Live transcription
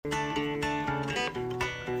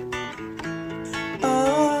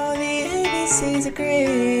ABCs of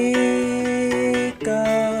Greek.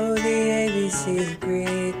 Oh, the ABCs of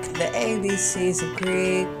Greek. The ABCs of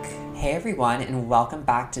Greek. Hey everyone, and welcome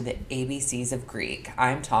back to the ABCs of Greek.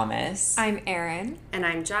 I'm Thomas. I'm Erin. And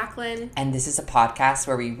I'm Jacqueline. And this is a podcast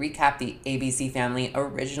where we recap the ABC Family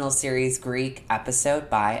original series Greek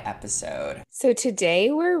episode by episode. So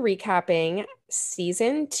today we're recapping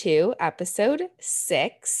season 2, episode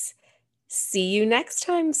 6. See you next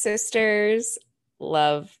time, sisters.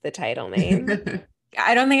 Love the title name.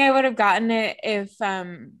 I don't think I would have gotten it if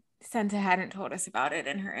Senta hadn't told us about it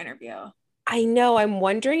in her interview. I know. I'm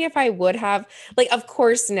wondering if I would have, of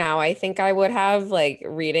course now I think I would have,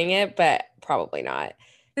 reading it, but probably not.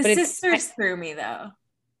 The but sisters threw me, though.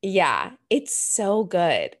 Yeah, it's so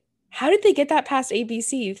good. How did they get that past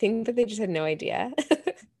ABC? You think that they just had no idea?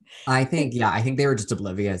 I think they were just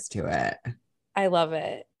oblivious to it. I love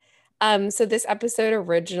it. So this episode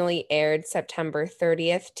originally aired September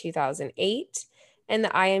 30th, 2008. And the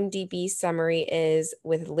IMDb summary is,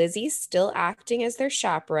 with Lizzie still acting as their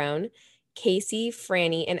chaperone, Casey,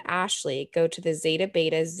 Franny, and Ashley go to the Zeta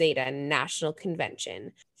Beta Zeta National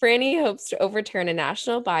Convention. Franny hopes to overturn a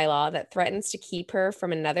national bylaw that threatens to keep her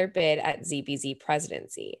from another bid at ZBZ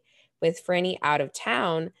presidency. With Franny out of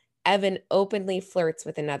town, Evan openly flirts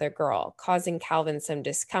with another girl, causing Calvin some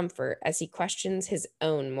discomfort as he questions his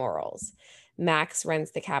own morals. Max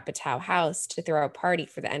rents the Capitow house to throw a party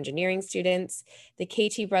for the engineering students. The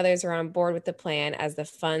KT brothers are on board with the plan, as the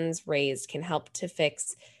funds raised can help to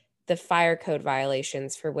fix the fire code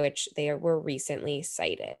violations for which they were recently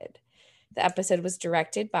cited. The episode was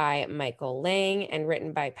directed by Michael Lang and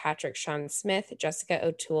written by Patrick Sean Smith, Jessica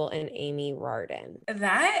O'Toole, and Amy Rardon.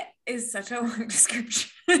 That is such a long description.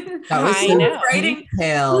 That was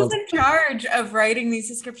so who's in charge of writing these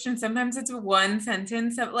descriptions? Sometimes it's one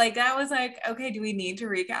sentence. That was okay, do we need to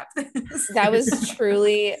recap this? That was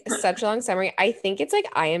truly such a long summary. I think it's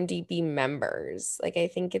IMDb members. I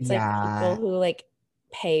think it's people who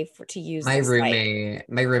pay to use my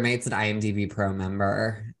roommate's an IMDb Pro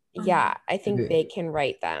member. Yeah, I think they can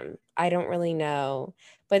write them. I don't really know,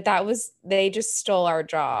 but they just stole our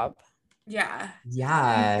job. Yeah.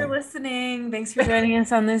 Thanks for listening. Thanks for joining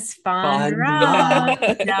us on this fun ride.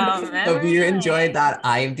 Hope you enjoyed that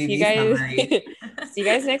IMDb summary. See you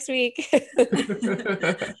guys next week.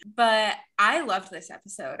 But I loved this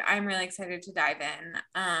episode. I'm really excited to dive in.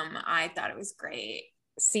 I thought it was great.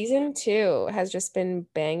 Season 2 has just been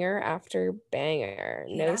banger after banger.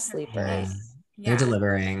 No sleepers. They're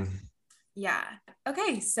delivering. Yeah.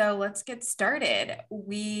 Okay, so let's get started.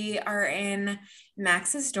 We are in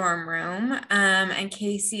Max's dorm room, and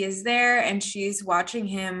Casey is there, and she's watching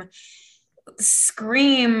him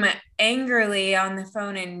scream angrily on the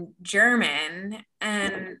phone in German.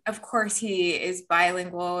 And of course, he is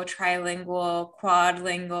bilingual, trilingual,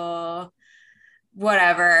 quadlingual,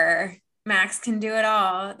 whatever. Max can do it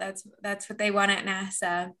all. That's what they want at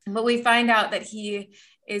NASA. But we find out that he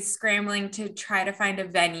is scrambling to try to find a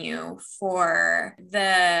venue for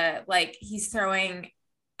he's throwing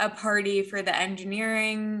a party for the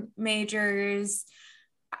engineering majors.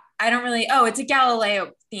 It's a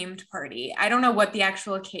Galileo themed party. I don't know what the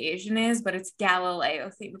actual occasion is, but it's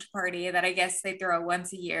Galileo themed party that I guess they throw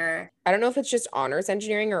once a year. I don't know if it's just honors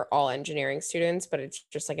engineering or all engineering students, but it's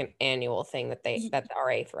just an annual thing that the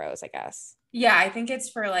RA throws, I guess. Yeah, I think it's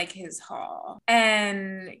for his hall.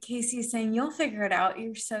 And Casey's saying, "You'll figure it out.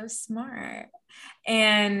 You're so smart."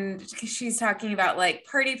 And she's talking about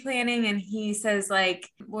party planning, and he says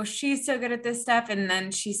well, she's so good at this stuff. And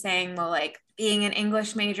then she's saying, well, being an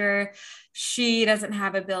English major, she doesn't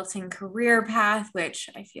have a built-in career path, which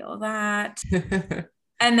I feel that.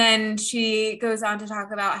 And then she goes on to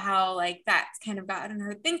talk about how that's kind of gotten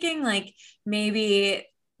her thinking, maybe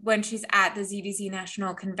when she's at the ZBZ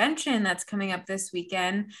National Convention that's coming up this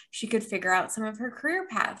weekend, she could figure out some of her career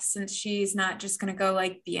paths, since she's not just going to go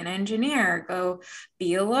be an engineer, go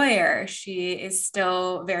be a lawyer. She is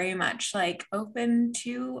still very much open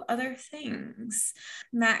to other things.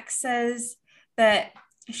 Max says that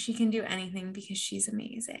she can do anything because she's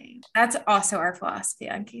amazing. That's also our philosophy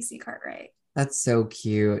on Casey Cartwright. That's so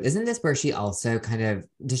cute. Isn't this where she also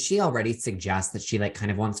does she already suggest that she kind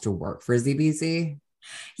of wants to work for ZBZ?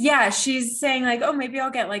 Yeah, she's saying oh, maybe I'll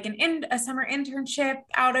get a summer internship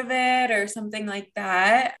out of it or something like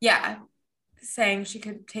that. Yeah, saying she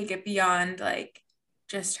could take it beyond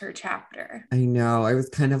just her chapter. I know. I was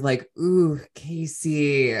kind of ooh,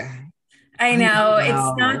 Casey. I know.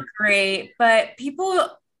 It's not great, but people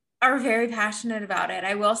are very passionate about it.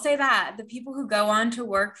 I will say that the people who go on to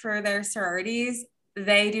work for their sororities,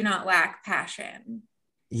 they do not lack passion.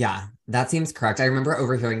 Yeah, that seems correct. I remember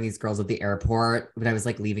overhearing these girls at the airport when I was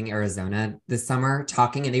like leaving Arizona this summer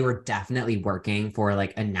talking, and they were definitely working for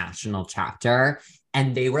like a national chapter.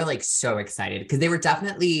 And they were like so excited because they were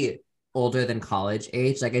definitely older than college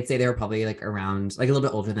age. Like I'd say they were probably like around like a little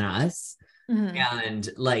bit older than us. Mhm. And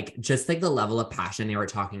like just like the level of passion they were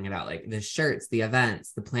talking about, like the shirts, the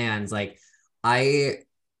events, the plans, like I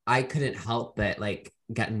I couldn't help but like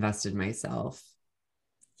get invested myself.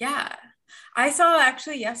 Yeah. I saw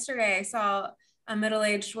actually yesterday, I saw a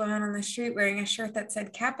middle-aged woman on the street wearing a shirt that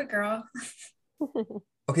said Kappa Girl.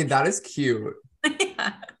 Okay, that is cute.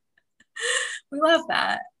 Yeah, we love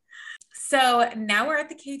that. So now we're at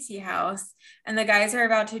the KT house, and the guys are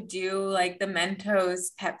about to do like the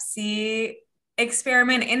Mentos Pepsi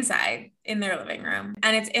experiment inside in their living room.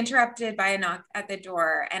 And it's interrupted by a knock at the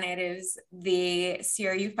door, and it is the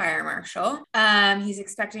CRU fire marshal. He's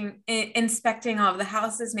inspecting all of the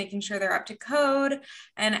houses, making sure they're up to code.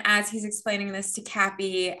 And as he's explaining this to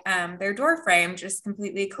Cappy, their door frame just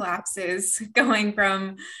completely collapses, going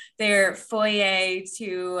from their foyer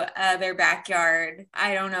to their backyard.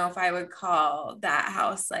 I don't know if I would call that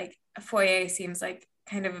house like a foyer. Seems like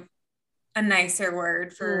kind of a nicer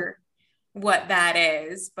word for what that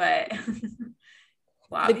is, but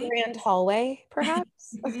The grand hallway,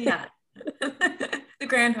 perhaps. Yeah. The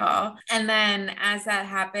grand hall. And then as that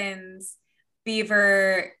happens,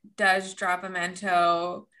 Beaver does drop a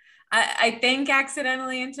Mento, I think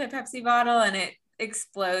accidentally, into a Pepsi bottle, and it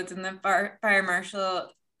explodes, and the fire marshal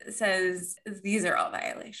says, "These are all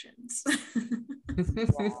violations."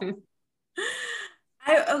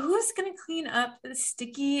 Who's gonna clean up the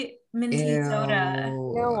sticky minty soda?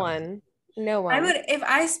 No one. No I one. would, if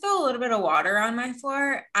I spill a little bit of water on my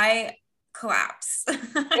floor, I collapse.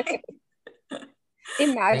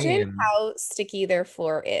 Imagine Same. how sticky their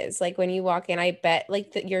floor is. Like when you walk in, I bet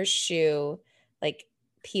like your shoe like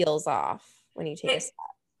peels off when you take a step.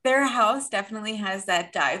 Their house definitely has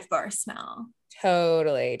that dive bar smell.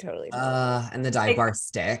 Totally, totally, totally. And the dive bar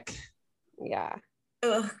stick. Yeah.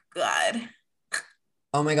 Oh God.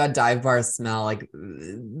 Oh my God, dive bar smell. Like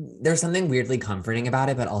there's something weirdly comforting about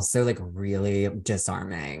it, but also like really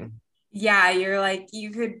disarming. Yeah, you're like,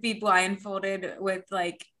 you could be blindfolded with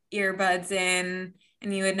like earbuds in,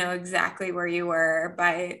 and you would know exactly where you were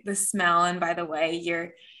by the smell and by the way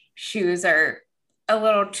your shoes are a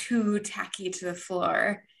little too tacky to the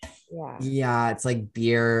floor. Yeah. Yeah, it's like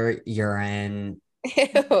beer, urine,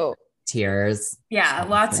 Ew. tears. Yeah,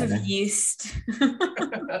 lots of yeast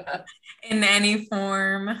in any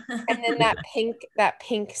form. And then that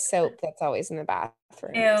pink soap that's always in the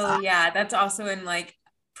bathroom. Ew, yeah, that's also in like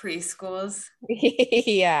preschools.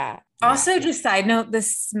 Yeah. Also, just side note, the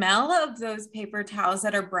smell of those paper towels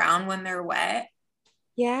that are brown when they're wet,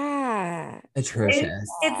 Yeah. Atrocious.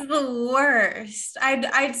 it's the worst.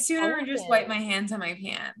 I'd sooner just wipe my hands on my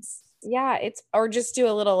pants. Yeah, it's or just do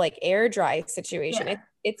a little like air dry situation. Yeah.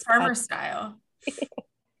 It's Farmer style.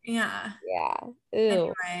 Yeah. Yeah.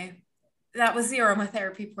 Ew. Anyway, that was the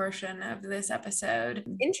aromatherapy portion of this episode.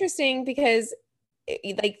 Interesting because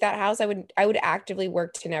like that house, I would actively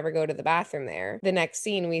work to never go to the bathroom there. The next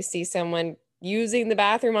scene, we see someone using the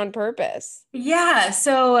bathroom on purpose. Yeah,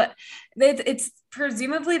 so it's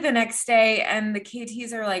presumably the next day, and the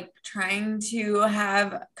KTs are like trying to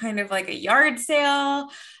have kind of like a yard sale.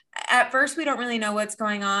 At first, we don't really know what's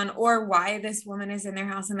going on or why this woman is in their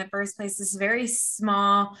house in the first place. This very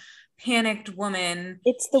small, panicked woman.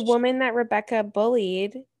 It's the woman that Rebecca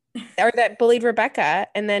bullied, or that bullied Rebecca,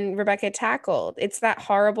 and then Rebecca tackled. It's that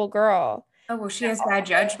horrible girl. Oh, well, she has bad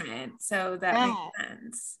judgment, so that Yeah. makes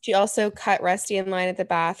sense. She also cut Rusty in line at the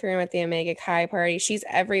bathroom at the Omega Chi party. She's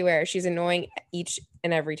everywhere. She's annoying each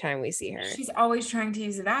and every time we see her. She's always trying to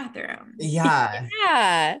use the bathroom. Yeah.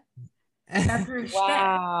 Yeah. That's her shtick.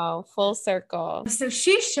 Wow. Full circle. So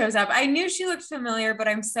she shows up. I knew she looked familiar, but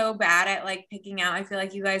I'm so bad at like picking out. I feel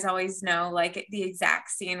like you guys always know like the exact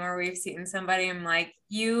scene where we've seen somebody. I'm like,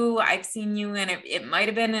 I've seen you, and it might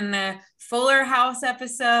have been in the Fuller House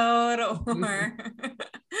episode or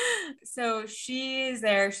so she is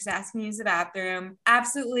there. She's asking to use the bathroom.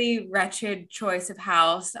 Absolutely wretched choice of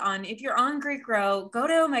house. If you're on Greek Row, go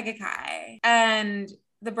to Omega Chi. And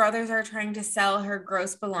the brothers are trying to sell her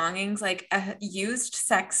gross belongings, like a used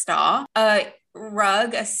sex doll, a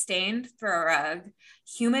rug, a stained throw rug,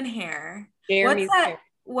 human hair. Jeremy's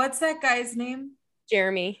What's that guy's name?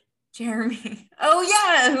 Jeremy. Oh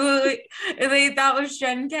yeah, who they thought was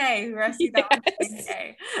Jen K, who rescued that was Jen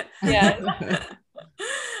K. Yeah.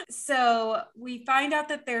 So we find out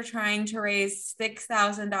that they're trying to raise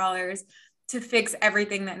 $6,000 to fix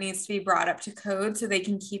everything that needs to be brought up to code so they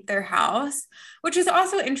can keep their house, which is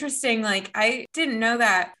also interesting. Like, I didn't know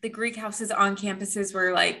that the Greek houses on campuses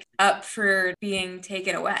were like up for being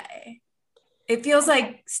taken away. It feels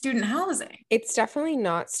like student housing. It's definitely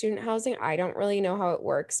not student housing. I don't really know how it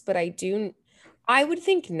works, but I would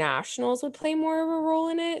think nationals would play more of a role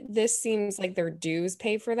in it. This seems like their dues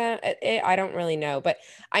pay for that. I don't really know, but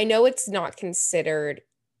I know it's not considered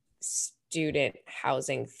student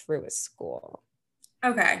housing through a school.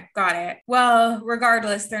 Okay, got it. Well,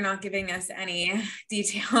 regardless, they're not giving us any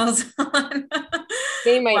details on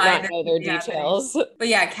They might why not this know their is happening. details. But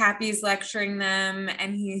yeah, Cappy's lecturing them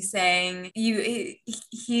and he's saying,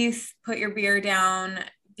 Heath, put your beer down.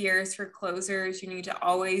 Beers for closers. You need to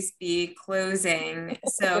always be closing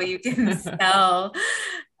so you can sell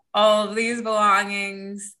all of these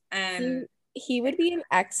belongings. And he would be an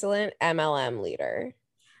excellent MLM leader.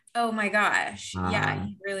 oh my gosh. Yeah,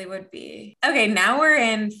 he really would be. Okay, now we're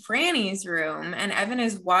in Franny's room and Evan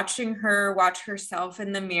is watching her watch herself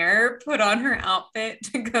in the mirror, put on her outfit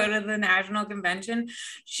to go to the national convention.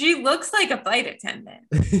 She looks like a flight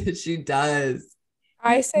attendant. She does.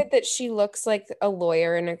 I said that she looks like a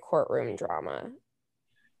lawyer in a courtroom drama.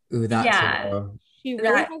 Ooh, that too. She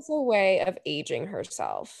really has a way of aging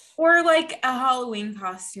herself. Or like a Halloween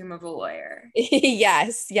costume of a lawyer.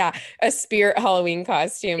 Yes, yeah. A spirit Halloween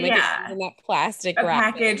costume. Like yeah. In that plastic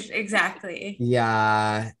wrap. Package, exactly.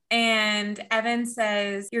 Yeah. And Evan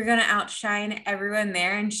says, you're going to outshine everyone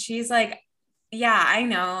there. And she's like, yeah, I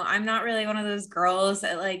know. I'm not really one of those girls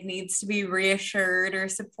that like needs to be reassured or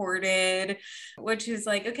supported, which is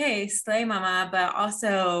like, okay, slay mama, but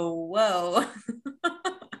also, whoa.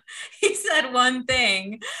 He said one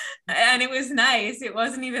thing and it was nice. It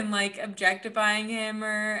wasn't even like objectifying him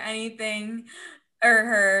or anything or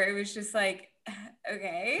her. It was just like,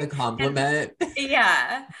 okay. A compliment.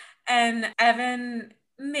 Yeah. And Evan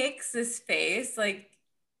makes this face like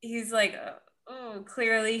he's like, oh,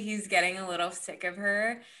 clearly he's getting a little sick of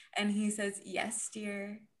her. And he says, yes,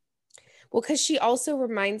 dear. Well, because she also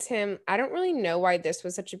reminds him, I don't really know why this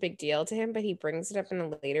was such a big deal to him, but he brings it up in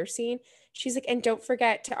a later scene. She's like, and don't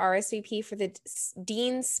forget to RSVP for the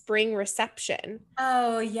Dean's spring reception.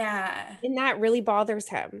 Oh, yeah. And that really bothers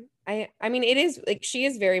him. I mean, it is like, she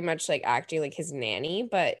is very much like acting like his nanny,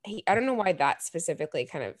 but I don't know why that specifically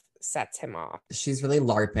kind of sets him off. She's really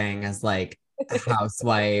LARPing as like a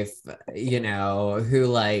housewife, you know, who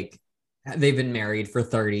like, they've been married for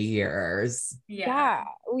 30 years. Yeah.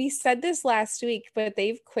 We said this last week, but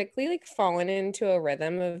they've quickly like fallen into a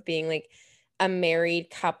rhythm of being like a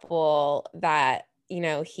married couple that, you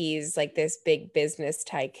know, he's like this big business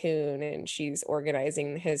tycoon and she's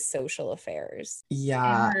organizing his social affairs.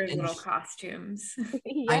 Yeah. And her little costumes.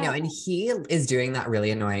 Yeah. I know. And he is doing that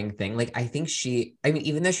really annoying thing. Like, I think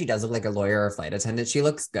even though she does look like a lawyer or a flight attendant, she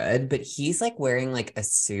looks good, but he's like wearing like a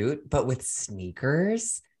suit, but with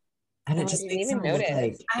sneakers. And it just makes him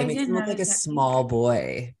look like a small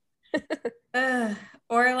boy.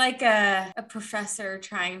 Or like a professor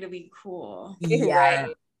trying to be cool. Yeah.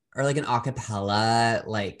 Right. Or like an acapella,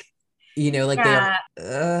 like, you know, like I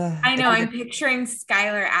know. I'm picturing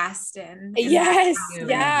Skylar Astin. Yes.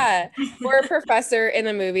 Yeah. Or a professor in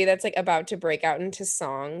the movie that's like about to break out into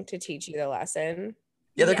song to teach you the lesson.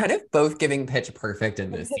 Yeah, they're kind of both giving pitch perfect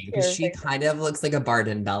in this scene because she kind of looks like a Bard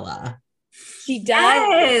and Bella. She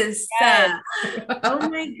does. Yes. Oh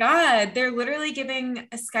my God. They're literally giving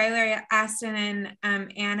Skylar Astin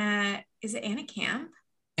and Anna, is it Anna Camp?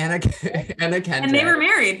 Anna Kendrick. And they were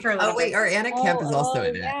married for a little bit. Or Anna Camp is also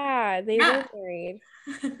in it. Yeah, they were married.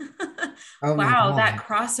 Wow, that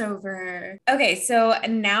crossover. Okay, so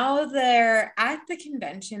now they're at the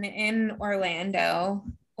convention in Orlando.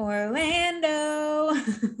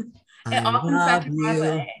 It all comes back to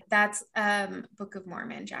Broadway. That's Book of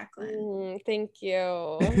Mormon, Jacqueline. Thank you.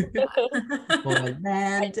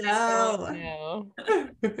 Orlando.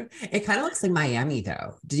 It kind of looks like Miami,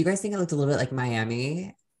 though. Did you guys think it looked a little bit like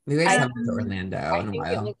Miami? Maybe I haven't been to Orlando in a while. I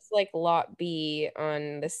think it looks like Lot B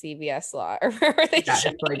on the CBS lot or wherever they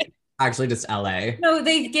should. Like actually just LA. No,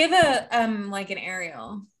 they give a like an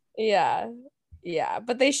aerial. Yeah,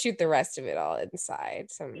 but they shoot the rest of it all inside.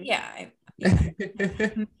 Yeah.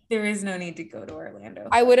 There is no need to go to Orlando.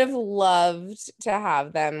 I would have loved to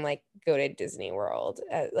have them like go to Disney World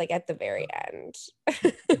like at the very end.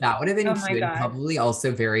 That would have been cute. Probably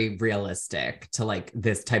also very realistic to like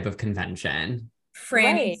this type of convention.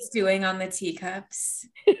 Franny stewing on the teacups.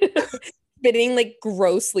 Spitting like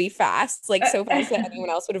grossly fast, like so fast that anyone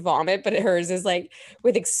else would vomit, but hers is like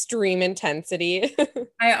with extreme intensity.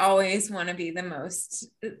 I always want to be the most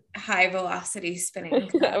high velocity spinning.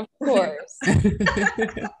 Of course.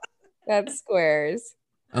 That's squares.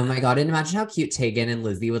 Oh my God. And imagine how cute Tegan and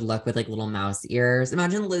Lizzie would look with like little mouse ears.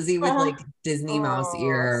 Imagine Lizzie with Oh, like Disney mouse Oh,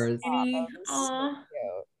 ears. stop. Annie. That was so Oh,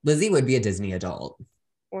 cute. Lizzie would be a Disney adult.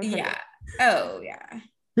 100. yeah. Oh, yeah.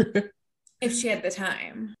 If she had the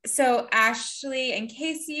time. So Ashley and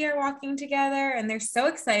Casey are walking together and they're so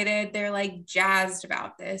excited. They're like jazzed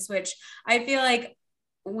about this, which I feel like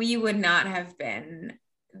we would not have been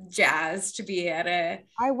jazzed to be at a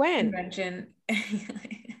I went. convention. Wait,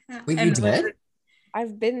 you And did?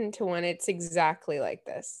 I've been to one. It's exactly like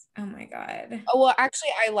this. oh my God. Oh, well,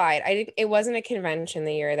 actually, I lied. I didn't. It wasn't a convention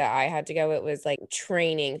the year that I had to go. It was like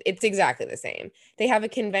training. It's exactly the same. They have a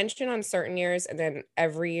convention on certain years, and then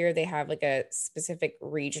every year they have like a specific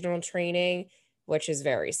regional training, which is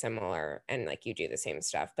very similar. And like you do the same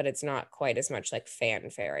stuff, but it's not quite as much like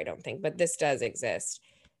fanfare, I don't think. But this does exist.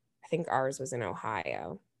 I think ours was in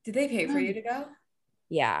Ohio. Did they pay for you to go?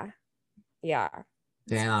 Yeah. Yeah.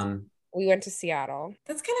 Damn. We went to Seattle.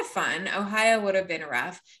 That's kind of fun. Ohio would have been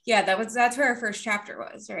rough. Yeah, that's where our first chapter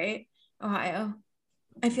was, right? Ohio.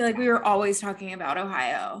 I feel like we were always talking about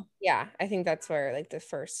Ohio. Yeah, I think that's where like the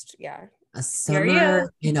first, yeah. A Here you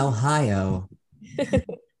summer in Ohio.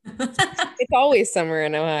 It's always summer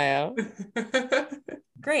in Ohio.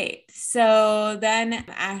 Great. So then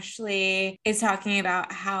Ashley is talking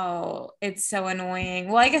about how it's so annoying.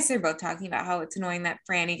 Well, I guess they're both talking about how it's annoying that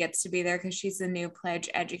Franny gets to be there because she's the new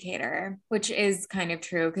pledge educator, which is kind of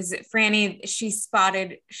true because Franny, she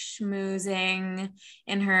spotted schmoozing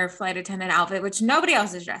in her flight attendant outfit, which nobody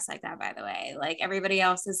else is dressed like that, by the way. Like everybody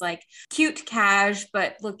else is like cute cash,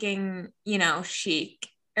 but looking, chic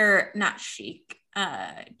or not chic.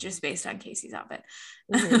 Just based on Casey's outfit.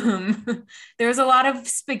 There was a lot of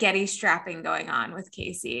spaghetti strapping going on with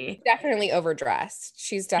Casey. Definitely overdressed.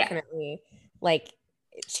 She's definitely like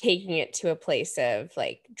taking it to a place of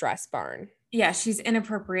like dress barn. Yeah, she's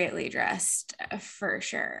inappropriately dressed for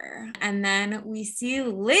sure. And then we see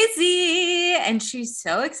Lizzie, and she's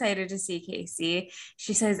so excited to see Casey.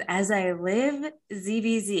 She says, "As I live,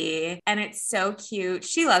 ZBZ." And it's so cute.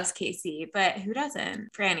 She loves Casey, but who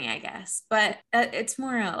doesn't? Franny, I guess. But it's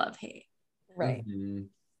more a love-hate. Right. Mm-hmm.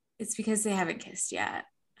 It's because they haven't kissed yet.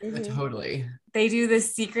 Mm-hmm. Totally. They do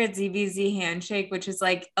this secret ZBZ handshake, which is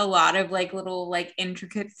like a lot of like little like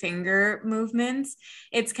intricate finger movements.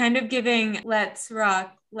 It's kind of giving let's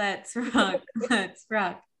rock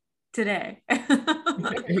today.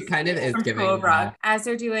 It kind of is giving Cool rock. that. As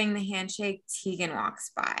they're doing the handshake, Tegan walks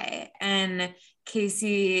by and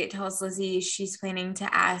Casey tells Lizzie she's planning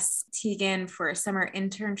to ask Tegan for a summer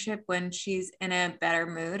internship when she's in a better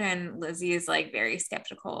mood. And Lizzie is like very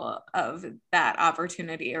skeptical of that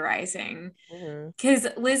opportunity arising because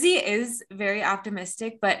Lizzie is very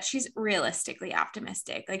optimistic, but she's realistically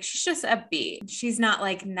optimistic. Like she's just upbeat. She's not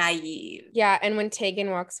like naive. Yeah. And when Tegan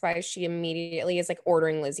walks by, she immediately is like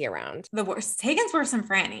ordering Lizzie around. The worst. Tegan's worse than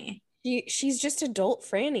Franny. She's just adult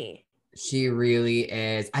Franny. She really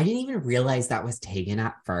is. I didn't even realize that was Tegan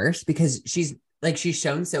at first because she's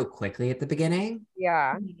shown so quickly at the beginning.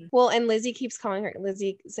 Yeah. Well, and Lizzie keeps calling her.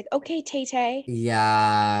 Lizzie is like, okay, Tay-Tay.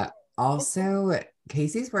 Yeah. Also,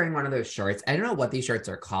 Casey's wearing one of those shorts. I don't know what these shirts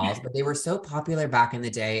are called, but they were so popular back in the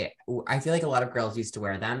day. I feel like a lot of girls used to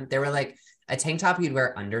wear them. They were like a tank top you'd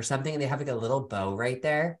wear under something, and they have like a little bow right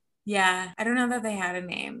there. Yeah. I don't know that they had a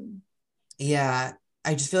name. Yeah.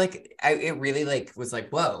 I just feel like it really like was like,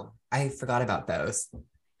 whoa, I forgot about those.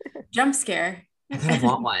 Jump scare. I kind of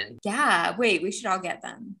want one. Yeah. Wait, we should all get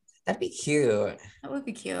them. That'd be cute. That would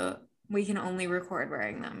be cute. We can only record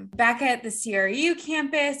wearing them. Back at the CRU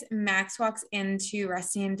campus, Max walks into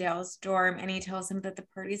Rusty and Dale's dorm and he tells him that the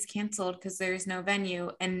party's canceled because there's no venue.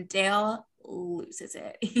 And Dale loses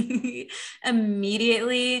it. He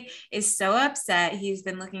immediately is so upset. He's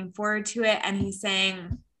been looking forward to it. And he's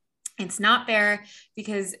saying, it's not fair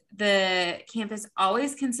because the campus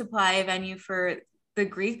always can supply a venue for the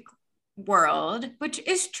Greek world, which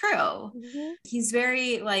is true. He's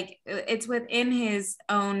very like, it's within his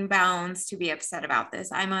own bounds to be upset about this.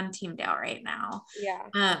 I'm on Team Dale right now.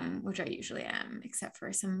 Yeah. Which I usually am, except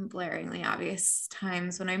for some blaringly obvious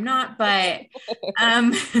times when I'm not. But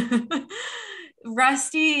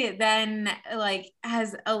Rusty then like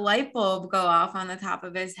has a light bulb go off on the top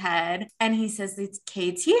of his head and he says it's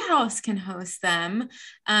KT House can host them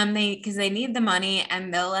because they need the money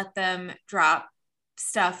and they'll let them drop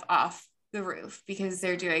stuff off the roof because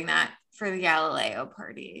they're doing that for the Galileo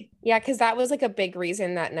party. Yeah, because that was like a big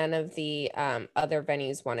reason that none of the other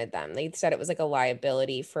venues wanted them. They said it was like a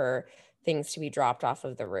liability for things to be dropped off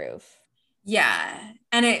of the roof. Yeah.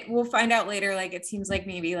 And we'll find out later, like, it seems like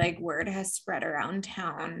maybe like word has spread around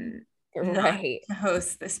town not Right. to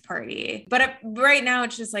host this party. But right now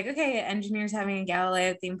it's just like, okay, engineers having a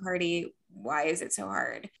Galileo theme party. Why is it so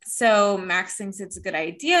hard? So Max thinks it's a good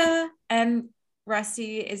idea, and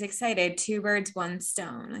Rusty is excited. Two birds, one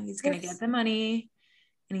stone. He's going to get the money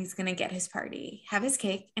and he's going to get his party, have his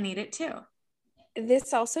cake, and eat it too.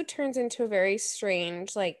 This also turns into a very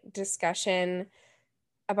strange like discussion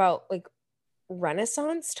about like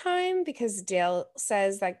Renaissance time, because Dale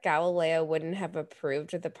says that Galileo wouldn't have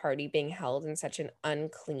approved of the party being held in such an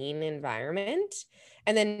unclean environment.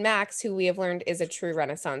 And then Max, who we have learned is a true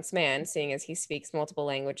Renaissance man, seeing as he speaks multiple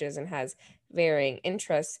languages and has varying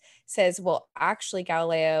interests, says, well, actually,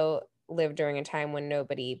 Galileo lived during a time when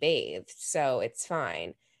nobody bathed, so it's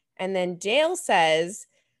fine. And then Dale says,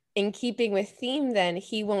 in keeping with theme, then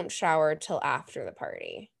he won't shower till after the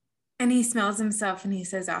party. And he smells himself and he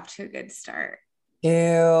says, off to a good start. Ew.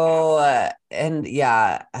 And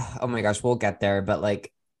yeah, oh my gosh, we'll get there. But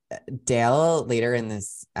like Dale later in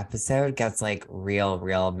this episode gets like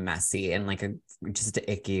real messy in like a just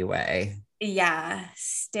icky way. Yeah,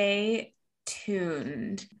 stay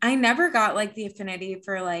tuned. I never got like the affinity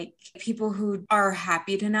for like people who are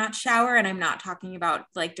happy to not shower. And I'm not talking about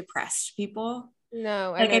like depressed people.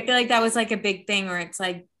 No, Like I feel like that was like a big thing where it's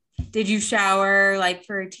like, did you shower, like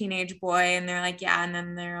for a teenage boy? And they're like, yeah. And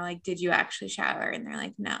then they're like, did you actually shower? And they're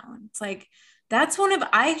like, no. It's like,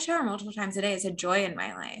 I shower multiple times a day. It's a joy in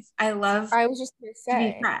my life. I was just gonna to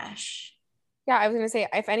be say, fresh. yeah, I was gonna say,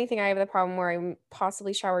 if anything, I have the problem where I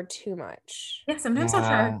possibly shower too much. Yeah, sometimes I'll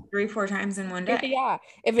shower 3-4 times in one day. Yeah,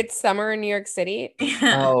 if it's summer in New York City.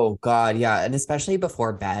 Yeah. Oh God, yeah. And especially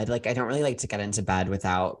before bed. Like I don't really like to get into bed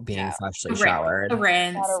without being freshly showered. A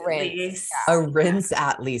rinse, Gotta at rinse. least. A rinse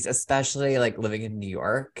at least, especially like living in New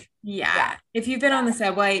York. Yeah. If you've been on the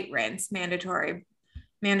subway, rinse, mandatory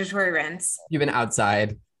rinse. You've been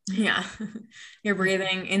outside. Yeah. You're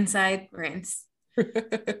breathing inside, rinse.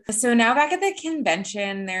 So now back at the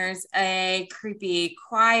convention, there's a creepy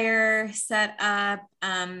choir set up.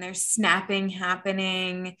 There's snapping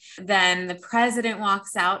happening. Then the president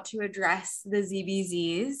walks out to address the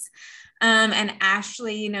ZBZs. And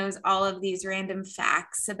Ashley knows all of these random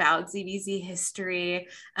facts about ZBZ history.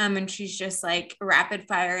 And she's just like rapid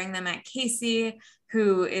firing them at Casey,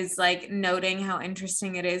 who is like noting how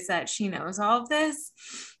interesting it is that she knows all of this.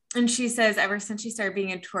 And she says ever since she started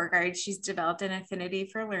being a tour guide, she's developed an affinity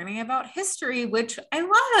for learning about history, which I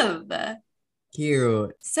love.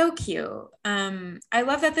 Cute. So cute. I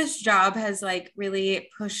love that this job has like really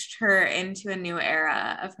pushed her into a new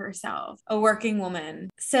era of herself, a working woman.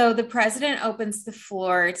 So the president opens the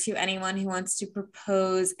floor to anyone who wants to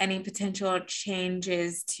propose any potential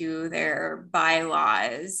changes to their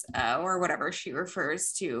bylaws, or whatever she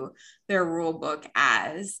refers to their rule book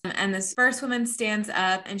as. And this first woman stands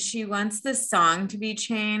up and she wants the song to be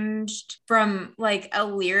changed from like a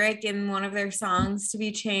lyric in one of their songs to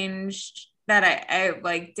be changed that I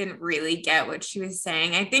like didn't really get what she was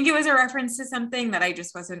saying. I think it was a reference to something that I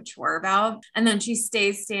just wasn't sure about. And then she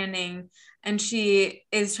stays standing and she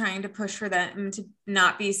is trying to push for them to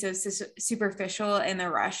not be so superficial in the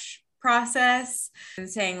rush process, and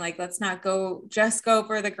saying like, let's not just go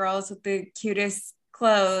for the girls with the cutest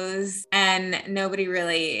clothes. And nobody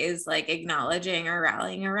really is like acknowledging or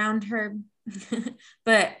rallying around her.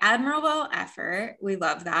 But admirable effort. We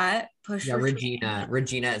love that. Push. Yeah, Regina.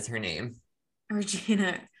 Regina is her name.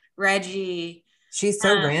 Reggie. She's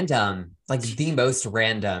so random, like the most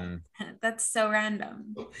random. That's so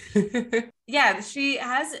random. Yeah, she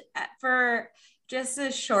has, for just a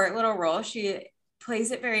short little role, she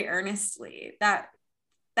plays it very earnestly. That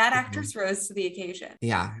actress rose to the occasion.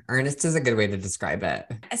 Yeah, earnest is a good way to describe it.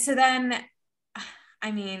 So then,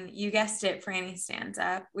 I mean, you guessed it, Franny stands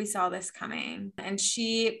up. We saw this coming. And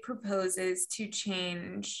she proposes to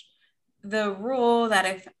change the rule that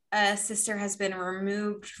if a sister has been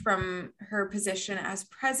removed from her position as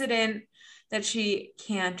president, that she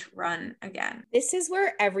can't run again. This is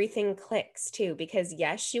where everything clicks too, because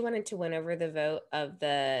yes, she wanted to win over the vote of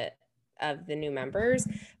the new members,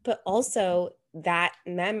 but also that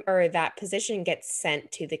that position gets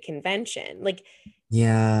sent to the convention. Like,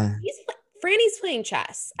 yeah, Franny's playing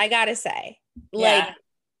chess, I gotta say. Like,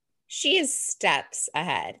 she is steps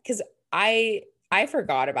ahead, because I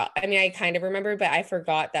forgot about, I mean, I kind of remember, but I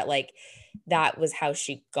forgot that like that was how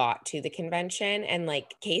she got to the convention. And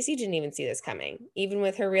like Casey didn't even see this coming, even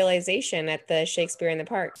with her realization at the Shakespeare in the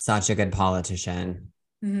Park. Such a good politician.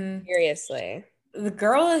 Mm-hmm. Seriously. The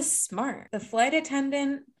girl is smart. The flight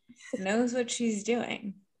attendant knows what she's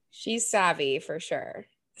doing. She's savvy for sure.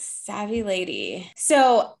 Savvy lady.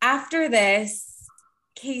 So after this,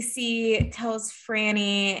 Casey tells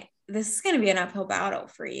Franny this is going to be an uphill battle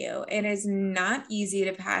for you. It is not easy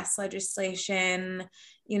to pass legislation.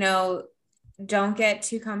 You know, don't get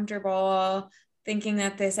too comfortable thinking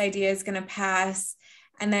that this idea is going to pass.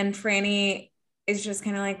 And then Franny is just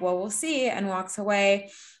kind of like, well, we'll see, and walks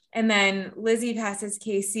away. And then Lizzie passes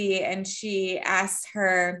Casey and she asked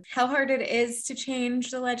her how hard it is to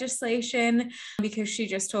change the legislation, because she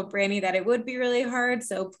just told Brandy that it would be really hard.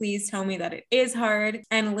 So please tell me that it is hard.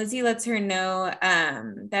 And Lizzie lets her know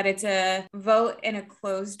that it's a vote in a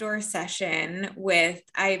closed door session with,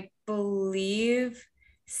 I believe,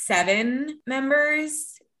 7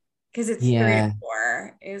 members. Because it's 3 to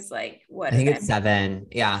 4 is like what I think it's 7.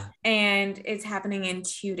 Yeah. And it's happening in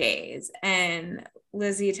 2 days. And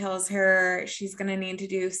Lizzie tells her she's going to need to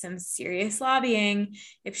do some serious lobbying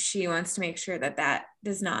if she wants to make sure that that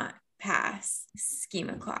does not pass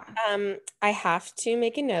schema clause. I have to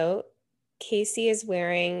make a note. Casey is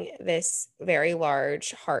wearing this very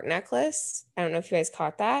large heart necklace. I don't know if you guys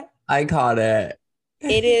caught that. I caught it.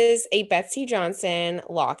 It is a Betsy Johnson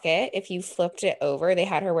locket. If you flipped it over, they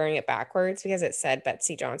had her wearing it backwards because it said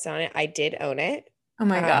Betsy Johnson on it. I did own it. Oh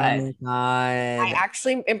my God. Oh my God. I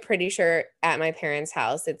actually am pretty sure at my parents'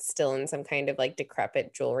 house, it's still in some kind of like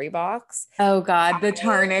decrepit jewelry box. Oh God, the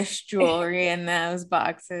tarnished jewelry in those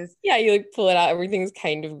boxes. Yeah, you like pull it out, everything's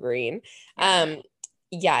kind of green.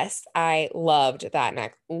 Yes, I loved that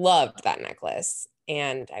necklace.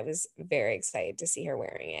 And I was very excited to see her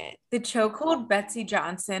wearing it. The chokehold Betsy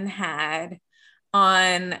Johnson had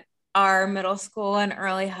on our middle school and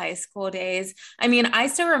early high school days. I mean, I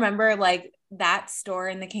still remember like that store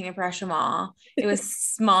in the King of Prussia Mall. It was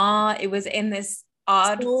small. It was in this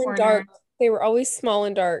odd corner. Dark. They were always small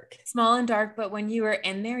and dark. Small and dark, but when you were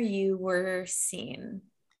in there, you were seen.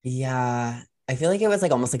 Yeah. I feel like it was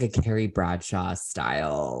like almost like a Carrie Bradshaw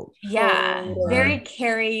style. Yeah. Very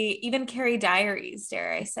Carrie, even Carrie Diaries,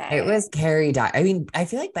 dare I say. It was Carrie. I mean, I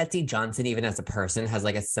feel like Betsy Johnson, even as a person, has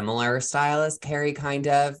like a similar style as Carrie, kind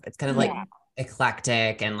of. It's kind of like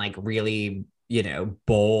eclectic and like really, you know,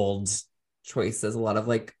 bold choices. A lot of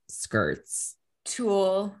like skirts.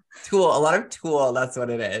 Tulle, a lot of tulle. That's what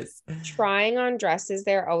it is. Trying on dresses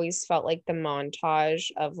there always felt like the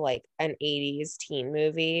montage of like an 80s teen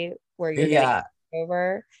movie where you're getting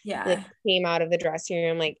over. Yeah. Like came out of the dressing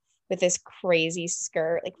room like with this crazy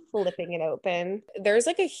skirt, like flipping it open. There's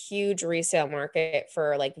like a huge resale market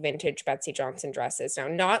for like vintage Betsy Johnson dresses now.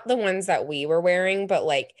 Not the ones that we were wearing, but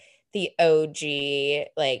like the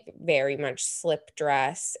OG, like very much slip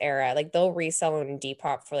dress era. Like they'll resell on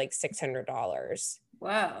Depop for like $600. Whoa.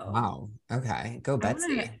 Wow. Okay. Go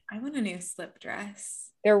Betsy. I want a new slip dress.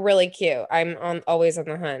 They're really cute. I'm always on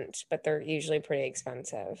the hunt, but they're usually pretty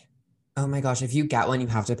expensive. Oh my gosh. If you get one, you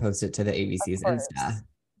have to post it to the ABC's Insta.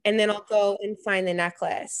 And then I'll go and find the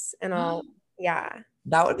necklace and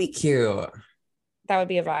That would be cute. That would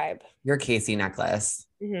be a vibe. Your Casey necklace.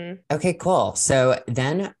 Mm-hmm. Okay, cool. So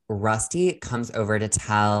then Rusty comes over to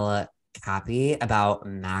tell Cappy about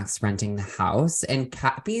Max renting the house, and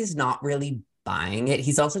Cappy's not really buying it.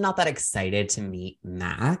 He's also not that excited to meet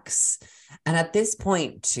Max. And at this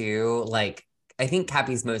point too, like, I think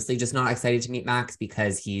Cappy's mostly just not excited to meet Max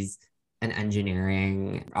because he's an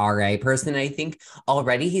engineering RA person. I think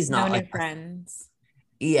already he's not like friends.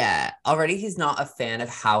 Yeah, already he's not a fan of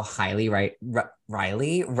how highly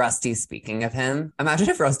Rusty's speaking of him. Imagine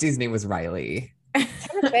if Rusty's name was Riley.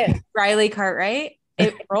 Riley Cartwright.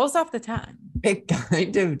 It rolls off the tongue. It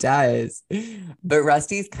kind of does. But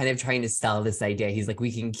Rusty's kind of trying to sell this idea. He's like,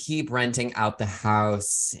 we can keep renting out the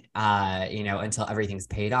house, until everything's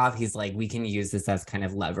paid off. He's like, we can use this as kind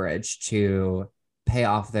of leverage to pay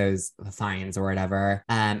off those fines or whatever.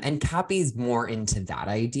 And Cappy's more into that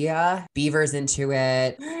idea. Beaver's into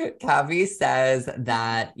it. Cappy says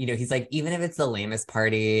that, he's like, even if it's the lamest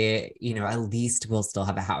party, at least we'll still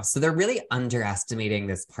have a house. So they're really underestimating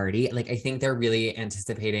this party. Like, I think they're really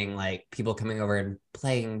anticipating like people coming over and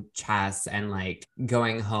playing chess and like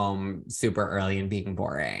going home super early and being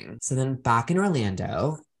boring. So then back in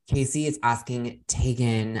Orlando, Casey is asking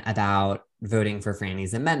Tegan about voting for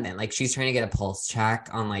Franny's amendment. Like she's trying to get a pulse check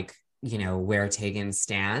on like, where Tegan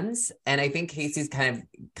stands. And I think Casey's kind of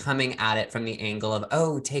coming at it from the angle of,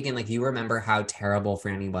 oh, Tegan, like you remember how terrible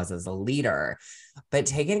Franny was as a leader. But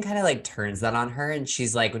Tegan kind of like turns that on her and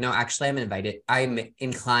she's like, no, actually I'm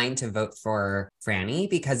inclined to vote for Franny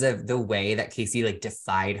because of the way that Casey like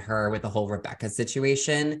defied her with the whole Rebecca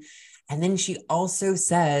situation. And then she also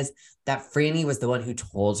says that Franny was the one who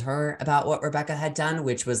told her about what Rebecca had done,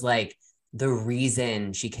 which was like the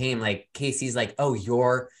reason she came. Like Casey's like, oh,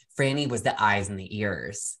 your Franny was the eyes and the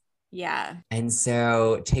ears. Yeah. And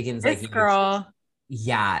so Tegan's this like, girl.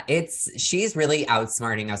 Yeah, she's really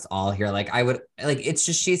outsmarting us all here. Like I would like it's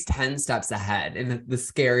just she's 10 steps ahead in the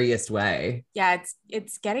scariest way. Yeah,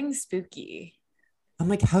 it's getting spooky. I'm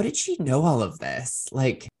like, how did she know all of this?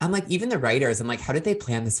 Like, I'm like, even the writers, I'm like, how did they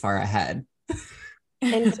plan this far ahead?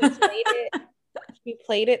 And she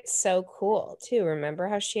played it so cool too. Remember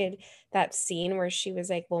how she had that scene where she was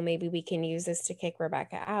like, well, maybe we can use this to kick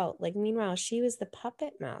Rebecca out. Like, meanwhile, she was the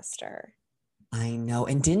puppet master. I know.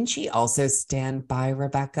 And didn't she also stand by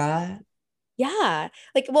Rebecca? Yeah.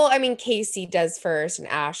 Like, well, I mean, Casey does first and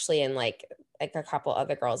Ashley and like a couple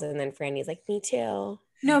other girls. And then Franny's like, me too.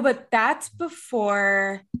 No, but that's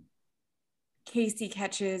before Casey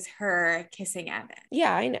catches her kissing Evan.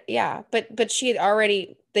 Yeah, I know. Yeah. But she had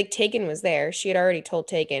already, like, Tegan was there. She had already told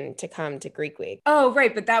Tegan to come to Greek Week. Oh,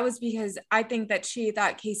 right. But that was because I think that she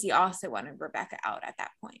thought Casey also wanted Rebecca out at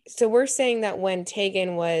that point. So we're saying that when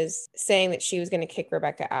Tegan was saying that she was going to kick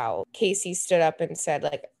Rebecca out, Casey stood up and said,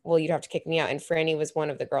 like, well, you'd have to kick me out. And Franny was one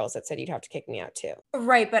of the girls that said you'd have to kick me out too.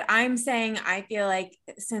 Right. But I'm saying I feel like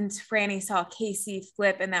since Franny saw Casey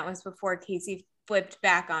flip, and that was before Casey flipped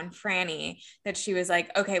back on Franny, that she was like,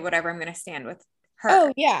 okay, whatever, I'm going to stand with her.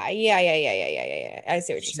 Oh, yeah. Yeah. I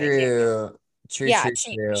see what you're saying. True. Yeah,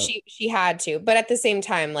 True. she had to. But at the same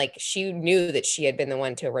time, like, she knew that she had been the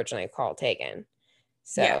one to originally call Tegan.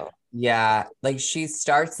 So yeah, like she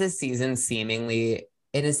starts the season seemingly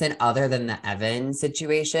innocent other than the Evan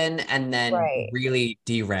situation and then really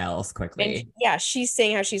derails quickly. And yeah, she's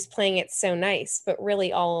saying how she's playing it so nice, but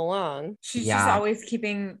really all along she's just always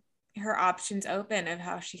keeping her options open of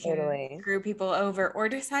how she can screw people over or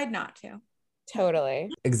decide not to. Totally.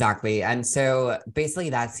 Exactly. And so basically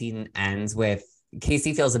that scene ends with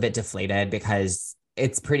Casey feels a bit deflated because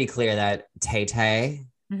it's pretty clear that Tay,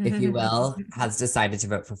 if you will, has decided to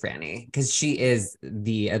vote for Franny because she is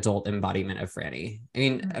the adult embodiment of Franny. I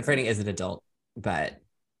mean, Franny is an adult, but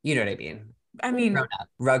you know what I mean. I mean, grown up.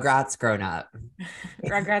 Rugrats grown up.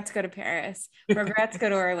 Rugrats go to Paris. Rugrats go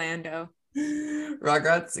to Orlando.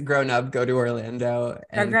 Rugrats grown up go to Orlando.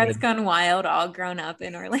 Rugrats gone wild, all grown up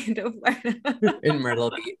in Orlando, Florida. In Myrtle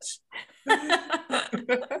Beach.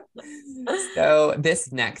 So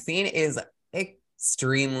this next scene is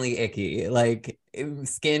extremely icky, like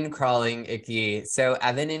skin crawling icky. So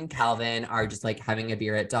Evan and Calvin are just like having a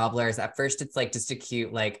beer at Dobler's. At first it's like just a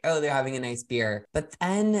cute like, oh, they're having a nice beer. But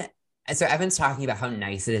then so Evan's talking about how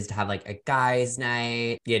nice it is to have like a guy's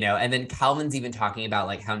night, you know, and then Calvin's even talking about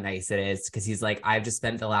like how nice it is because he's like, I've just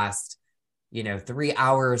spent the last, 3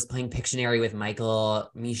 hours playing Pictionary with Michael,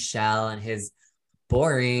 Michelle, and his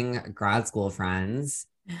boring grad school friends.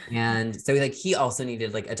 And so like he also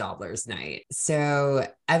needed like a Dobler's night. So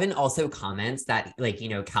Evan also comments that like,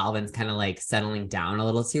 Calvin's kind of like settling down a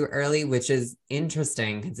little too early, which is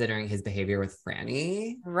interesting considering his behavior with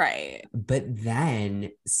Franny. Right. But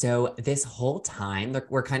then, so this whole time, like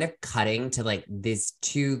we're kind of cutting to like these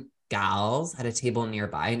two gals at a table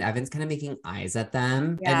nearby and Evan's kind of making eyes at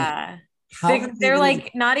them. Yeah. And they're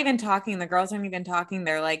like not even talking. The girls aren't even talking.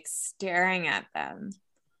 They're like staring at them.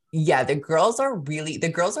 Yeah, the girls are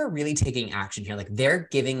really taking action here. Like they're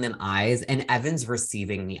giving them eyes and Evan's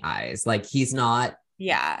receiving the eyes. Like he's not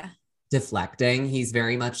deflecting. He's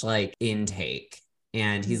very much like intake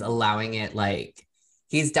and he's allowing it like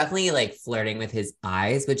he's definitely like flirting with his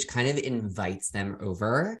eyes, which kind of invites them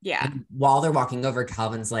over. Yeah. And while they're walking over,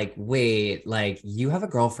 Calvin's like, wait, like you have a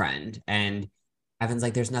girlfriend. And Evan's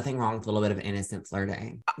like, there's nothing wrong with a little bit of innocent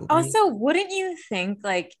flirting. Also, wouldn't you think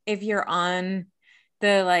like if you're on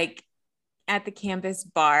the like at the campus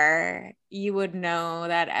bar, you would know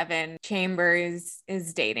that Evan Chambers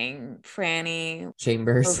is dating Franny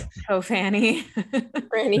Chambers. Fanny.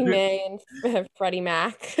 Franny Mae and Freddie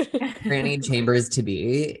Mac. Franny Chambers to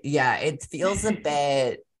be. Yeah, it feels a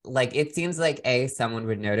bit like it seems like A, someone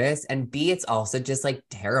would notice, and B, it's also just like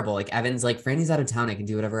terrible. Like Evan's like, Franny's out of town, I can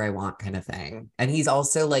do whatever I want kind of thing. And he's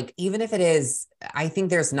also like, even if it is, I think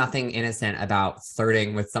there's nothing innocent about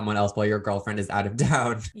flirting with someone else while your girlfriend is out of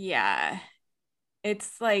town. Yeah. It's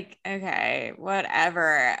like, okay,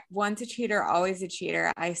 whatever. Once a cheater, always a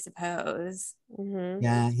cheater, I suppose. Mm-hmm.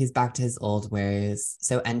 Yeah, he's back to his old ways.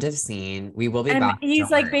 So end of scene. We will be back. He's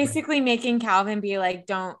like basically making Calvin be like,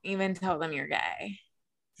 don't even tell them you're gay.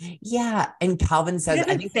 Yeah. And Calvin says, he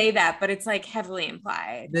doesn't say that, but it's like heavily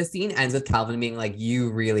implied. The scene ends with Calvin being like,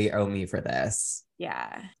 you really owe me for this.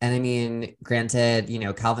 Yeah. And I mean, granted,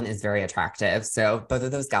 Calvin is very attractive. So both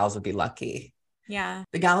of those gals would be lucky. Yeah.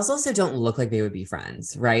 The gals also don't look like they would be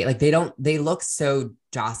friends, right? Like they look so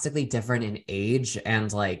drastically different in age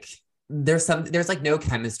and like there's like no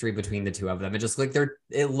chemistry between the two of them.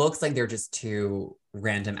 It looks like they're just two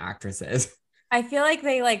random actresses. I feel like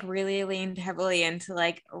they like really leaned heavily into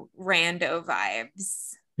like rando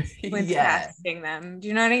vibes with Yeah. casting them. Do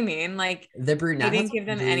you know what I mean? Like The they brunette has didn't give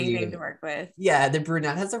them anything to work with. yeah, the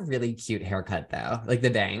brunette has a really cute haircut though, like the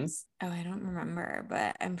bangs. Oh, I don't remember,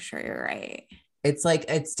 but I'm sure you're right. It's like,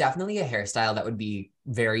 it's definitely a hairstyle that would be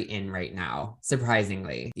very in right now,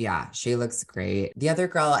 surprisingly. Yeah, she looks great. The other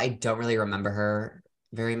girl, I don't really remember her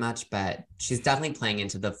very much, but she's definitely playing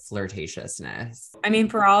into the flirtatiousness. I mean,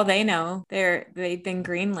 for all they know, they've been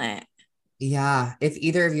greenlit. Yeah, if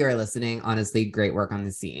either of you are listening, honestly, great work on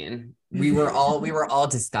the scene. We were all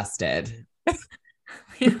disgusted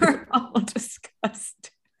We were all disgusted.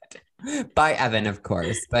 by Evan, of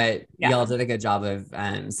course, but Yeah. y'all did a good job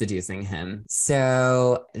of seducing him.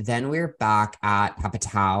 So then we're back at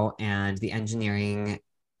Capitao and the engineering,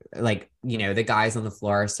 like, the guys on the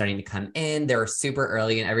floor are starting to come in. They're super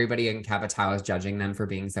early and everybody in Capitao is judging them for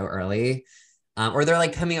being so early. Or they're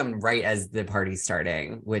like coming up right as the party's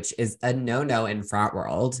starting, which is a no-no in frat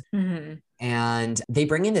world. Mm-hmm. And they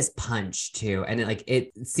bring in this punch too. And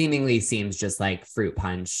it seemingly seems just like fruit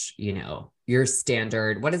punch, your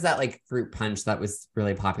standard. What is that like fruit punch that was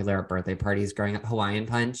really popular at birthday parties growing up? Hawaiian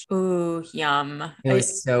punch. Ooh, yum. It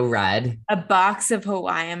was so red. A box of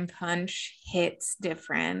Hawaiian punch hits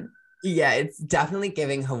different. Yeah, it's definitely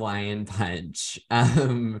giving Hawaiian punch.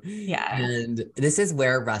 Yeah. And this is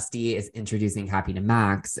where Rusty is introducing Happy to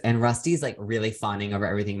Max, and Rusty's like really fawning over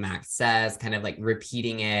everything Max says, kind of like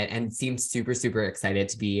repeating it, and seems super, super excited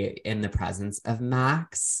to be in the presence of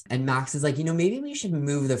Max. And Max is like, maybe we should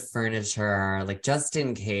move the furniture, like just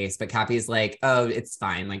in case. But Cappy's like, oh, it's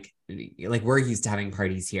fine. Like we're used to having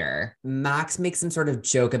parties here. Max makes some sort of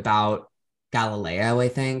joke about Galileo, I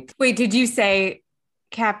think. Wait, did you say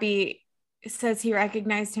Cappy says he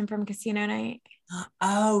recognized him from Casino Night?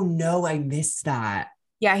 Oh no, I missed that.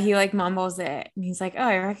 Yeah, he like mumbles it and he's like, oh,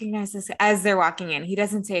 I recognize this as they're walking in. He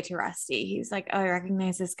doesn't say it to Rusty. He's like, oh, I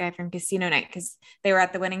recognize this guy from Casino Night because they were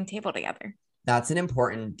at the winning table together. That's an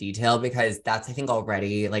important detail because that's, I think,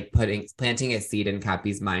 already like planting a seed in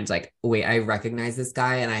Cappy's mind. Like, wait, I recognize this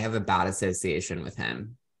guy and I have a bad association with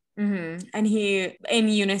him. Mm-hmm. And he, in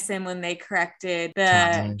unison, when they corrected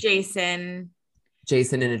the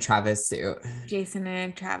Jason in a Travis suit.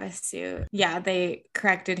 Yeah, they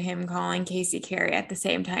corrected him calling Casey Carey at the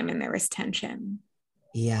same time and there was tension.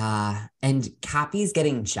 Yeah. And Cappy's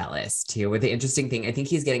getting jealous too. With the interesting thing, I think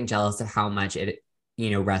he's getting jealous of how much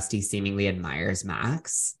Rusty seemingly admires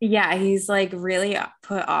Max. Yeah, he's like really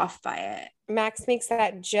put off by it. Max makes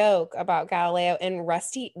that joke about Galileo and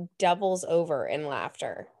Rusty doubles over in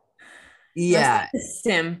laughter. Yeah.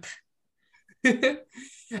 Simp.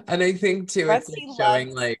 And I think too, Rusty it's like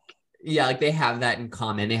showing like they have that in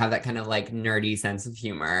common. They have that kind of like nerdy sense of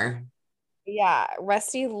humor. Yeah,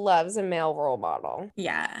 Rusty loves a male role model.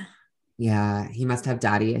 Yeah. Yeah, he must have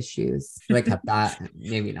daddy issues. Do I cut that?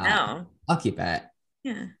 Maybe not. No. I'll keep it.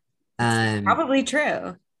 Yeah. Probably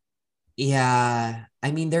true. Yeah.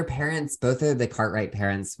 I mean, their parents, both of the Cartwright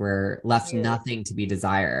parents, were left nothing to be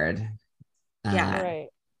desired. Yeah. Right.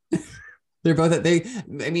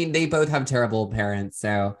 They both have terrible parents.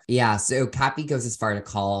 So yeah. So Cappy goes as far to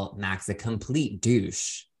call Max a complete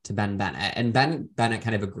douche to Ben Bennett. And Ben Bennett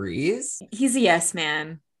kind of agrees. He's a yes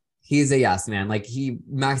man. He's a yes man. Like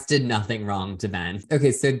Max did nothing wrong to Ben.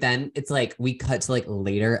 Okay, so then it's like we cut to like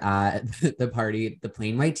later at the party. The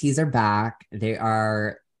plain white tees are back. They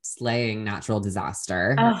are slaying Natural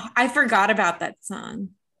Disaster. Oh, I forgot about that song.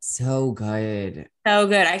 So good. So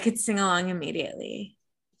good. I could sing along immediately.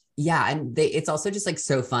 Yeah, and it's also just like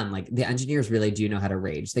so fun. Like the engineers really do know how to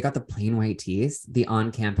rage. They got the plain white tees, the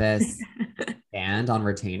on-campus band on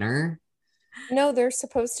retainer. No, they're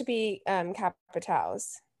supposed to be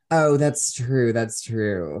Capitaos. Oh, that's true. That's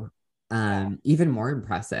true. Even more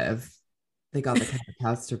impressive. They got the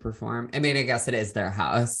Capitaos to perform. I mean, I guess it is their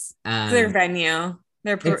house. Their venue.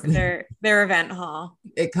 Their event hall.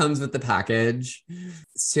 It comes with the package.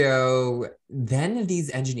 So then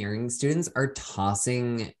these engineering students are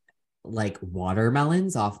tossing like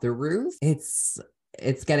watermelons off the roof. It's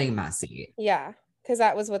getting messy. Yeah, because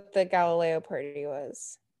that was what the Galileo party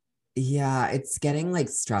was. Yeah, it's getting like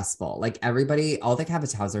stressful. Like everybody, all the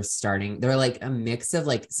Capitals are starting. They're like a mix of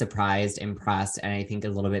like surprised, impressed, and I think a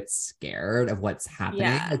little bit scared of what's happening.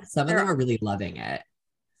 Yeah, like some of them are really loving it.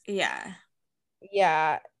 Yeah.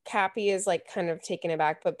 Yeah. Cappy is like kind of taken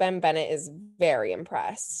aback, but Ben Bennett is very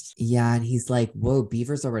impressed. Yeah, and he's like, whoa,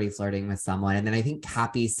 Beaver's already flirting with someone. And then I think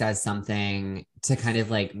Cappy says something to kind of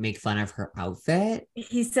like make fun of her outfit.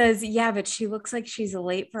 He says, yeah, but she looks like she's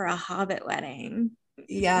late for a Hobbit wedding.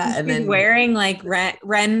 Yeah, and She's then wearing like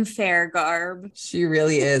Ren Fair garb. she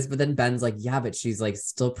really is, but then Ben's like, yeah, but she's like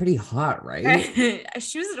still pretty hot, right?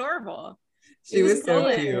 She was adorable. It She was was so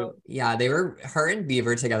Cohen. cute. Yeah, her and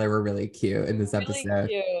Beaver together were really cute in this Really episode.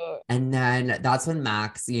 cute. And then that's when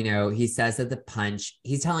Max, he says that the punch,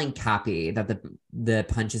 he's telling Cappy that the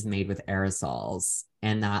punch is made with aerosols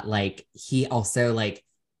and that like he also like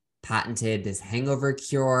patented this hangover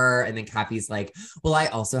cure. And then Cappy's like, well, I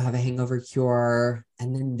also have a hangover cure.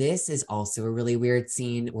 And then this is also a really weird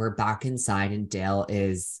scene. We're back inside and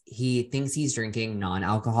he thinks he's drinking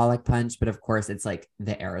non-alcoholic punch, but of course it's like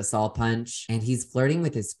the aerosol punch. And he's flirting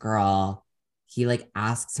with this girl. He like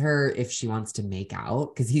asks her if she wants to make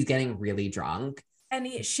out because he's getting really drunk.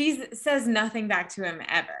 And she says nothing back to him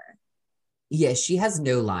ever. Yeah, she has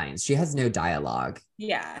no lines. She has no dialogue.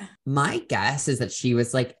 Yeah. My guess is that she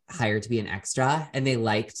was like hired to be an extra and they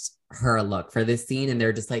liked her look for this scene and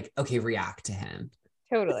they're just like, okay, react to him.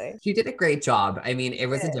 Totally. She did a great job. I mean, it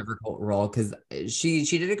was a difficult role because she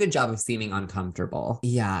did a good job of seeming uncomfortable.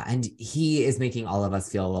 Yeah, and he is making all of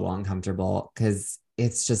us feel a little uncomfortable because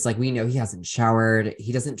it's just like we know he hasn't showered.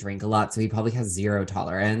 He doesn't drink a lot, so he probably has zero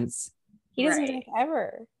tolerance. He doesn't drink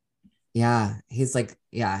ever. Yeah, he's like,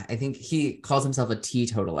 yeah, I think he calls himself a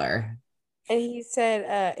teetotaler. And he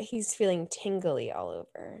said he's feeling tingly all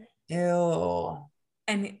over. Ew.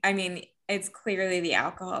 And I mean, it's clearly the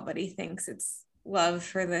alcohol, but he thinks it's love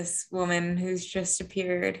for this woman who's just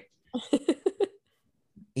appeared.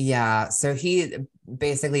 Yeah, so he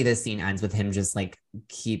basically this scene ends with him just like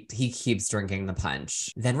he keeps drinking the punch.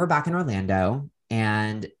 Then we're back in Orlando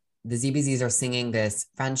and the ZBZs are singing this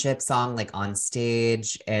friendship song like on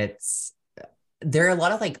stage. There are a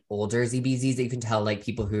lot of like older ZBZs that you can tell like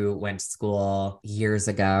people who went to school years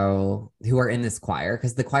ago who are in this choir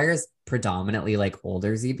because the choir is predominantly like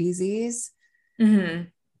older ZBZs. Mm-hmm.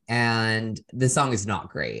 And the song is not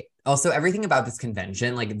great. Also, everything about this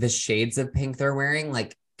convention, like the shades of pink they're wearing,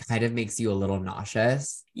 like kind of makes you a little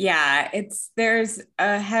nauseous. Yeah, there's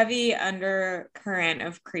a heavy undercurrent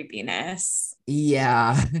of creepiness.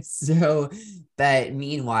 Yeah. So, but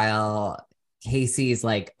meanwhile, Casey's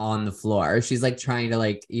like on the floor. She's like trying to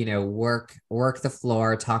like, work the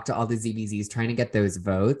floor, talk to all the ZBZs, trying to get those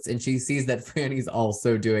votes. And she sees that Franny's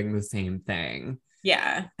also doing the same thing.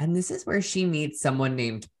 Yeah. And this is where she meets someone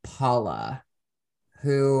named Paula,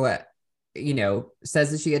 who,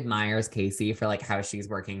 says that she admires Casey for like how she's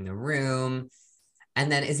working the room. And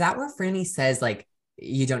then is that where Franny says like,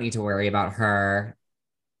 you don't need to worry about her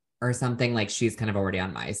or something, like she's kind of already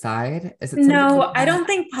on my side? Is it No, like I don't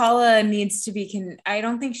think Paula needs to be I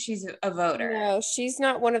don't think she's a voter. No, she's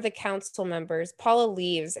not one of the council members. Paula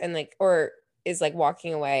leaves and or is like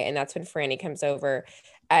walking away, and that's when Franny comes over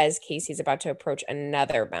as Casey's about to approach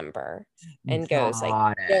another member and goes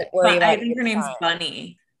like, don't worry about I think her name's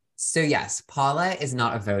Bunny. So yes, Paula is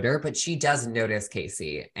not a voter, but she does notice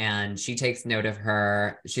Casey and she takes note of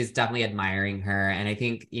her. She's definitely admiring her. And I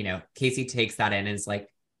think, Casey takes that in and is like,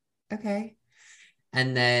 okay.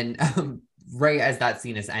 And then right as that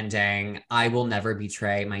scene is ending, I Will Never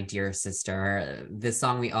Betray My Dear Sister, this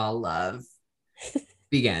song we all love,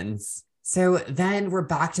 begins. So then we're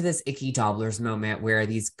back to this icky Dobblers moment where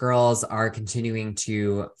these girls are continuing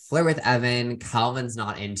to flirt with Evan. Calvin's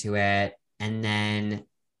not into it. And then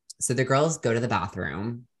so the girls go to the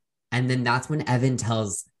bathroom, and then that's when Evan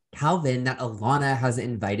tells Calvin that Alana has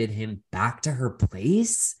invited him back to her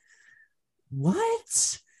place.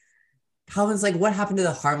 What? Calvin's like, what happened to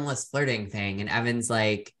the harmless flirting thing? And Evan's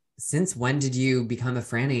like, since when did you become a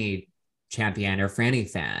Franny champion or Franny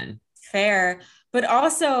fan? Fair. But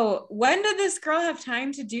also, when did this girl have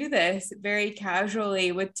time to do this very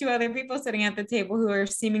casually with two other people sitting at the table who are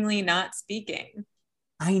seemingly not speaking?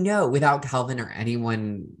 I know, without Calvin or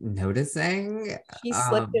anyone noticing. She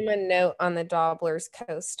slipped him a note on the Dobblers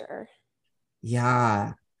coaster.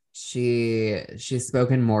 Yeah, she's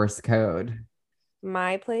spoken Morse code.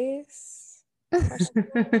 My place?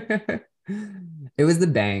 It was the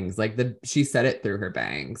bangs, she said it through her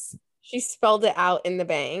bangs. She spelled it out in the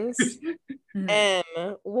bangs.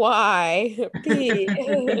 M-Y-P.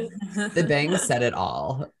 The bangs said it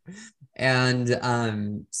all.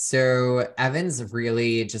 And so Evan's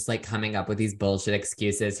really just like coming up with these bullshit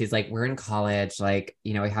excuses. He's like, we're in college, I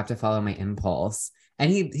have to follow my impulse.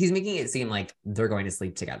 And he's making it seem like they're going to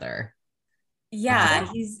sleep together.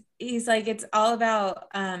 Yeah, he's like, it's all about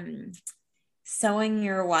sowing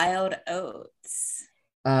your wild oats.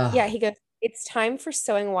 Yeah, he goes, It's time for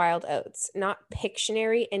sowing wild oats, not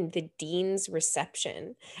Pictionary and the dean's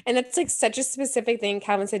reception. And that's like such a specific thing.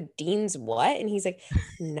 Calvin said, Dean's what? And he's like,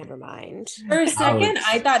 never mind. For a second,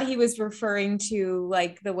 I Ouch. thought he was referring to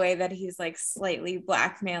like the way that he's like slightly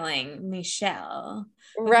blackmailing Michelle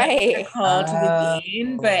with like the Right. call to the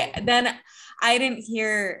dean. Oh. But then I didn't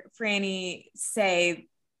hear Franny say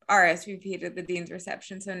RSVP to the dean's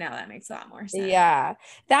reception. So now that makes a lot more sense. Yeah.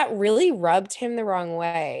 That really rubbed him the wrong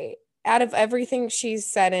way. Out of everything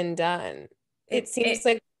she's said and done, it seems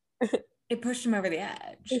like, it pushed him over the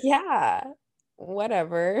edge. yeah,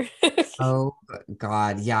 whatever. Oh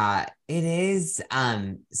God, yeah. It is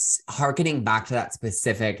harkening back to that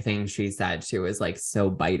specific thing she said. She was like so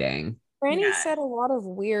biting. Franny Yeah. said a lot of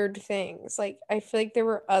weird things. Like, I feel like there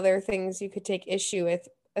were other things you could take issue with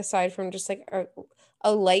aside from just like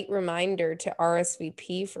a light reminder to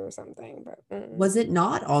RSVP for something. But Was it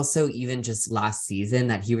not also even just last season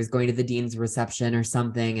that he was going to the dean's reception or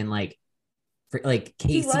something, and like like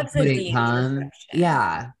Casey loves a couldn't dean's come? reception.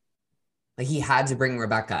 Yeah. Like he had to bring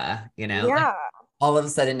Rebecca, you know? Like, yeah. all of a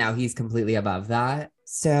sudden now he's completely above that.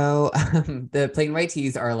 So the plain white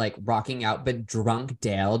tees are like rocking out, but drunk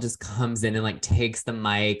Dale just comes in and like takes the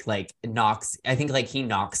mic, like knocks, I think like he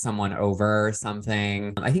knocks someone over or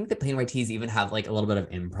something. I think the plain white tees even have like a little bit of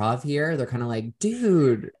improv here. They're kind of like,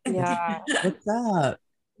 dude, Yeah. what's up?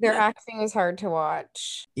 Their acting is hard to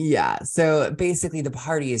watch. Yeah. So basically the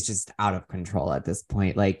party is just out of control at this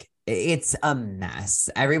point. Like it's a mess.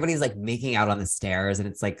 Everybody's like making out on the stairs. And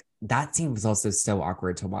it's like, that scene was also so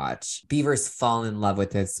awkward to watch. Beaver's fallen in love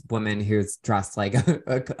with this woman who's dressed like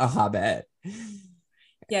a hobbit.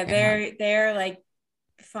 Yeah, they're like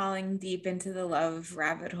falling deep into the love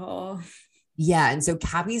rabbit hole. Yeah. And so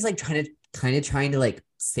Cappy's like trying to like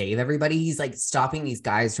save everybody. He's like stopping these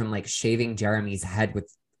guys from like shaving Jeremy's head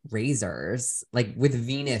with razors, like with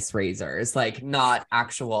Venus razors, like not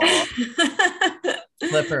actual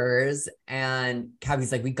flippers. And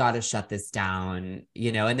Cappy's like, we got to shut this down,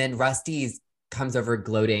 you know? And then Rusty's comes over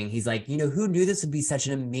gloating. He's like, you know, who knew this would be such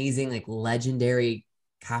an amazing, like legendary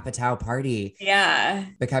Capitow party? Yeah.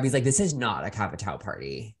 But Cappy's like, this is not a Capitow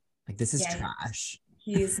party. Like, this is Yeah. trash.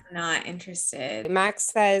 He's not interested. Max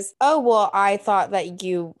says, oh, well, I thought that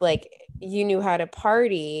you knew how to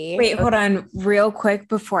party. Wait, hold on real quick.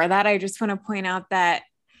 Before that, I just want to point out that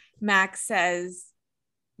Max says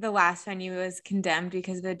the last venue was condemned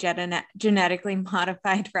because of the genetically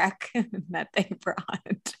modified raccoon that they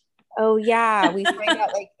brought. Oh, yeah. We find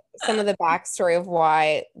out like some of the backstory of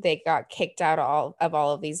why they got kicked out of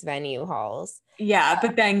all of these venue halls. Yeah,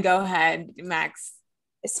 but then go ahead, Max.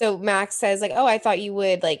 So Max says like, oh, I thought you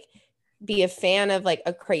would like be a fan of like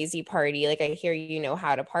a crazy party. Like I hear you know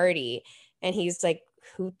how to party. And he's like,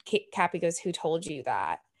 Cappy goes, who told you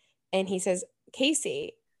that? And he says,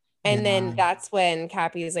 Casey. And then that's when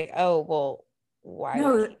Cappy is like, oh, well, why?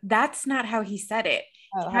 No, that's not how he said it.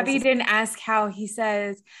 Cappy didn't ask how. He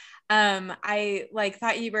says, I like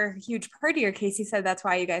thought you were a huge partier. Casey said that's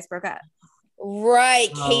why you guys broke up. Right.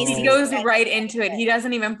 Casey He goes right into it. He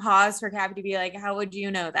doesn't even pause for Cappy to be like, how would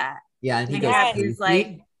you know that? Yeah. And he And goes, Cappy's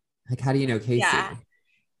like, how do you know Casey? Yeah.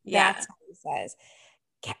 That's what he says.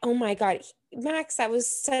 Oh my God. Max, that was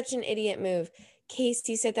such an idiot move.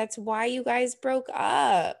 Casey said that's why you guys broke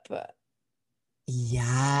up.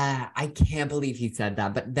 Yeah, I can't believe he said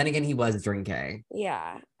that. But then again, he was drinking.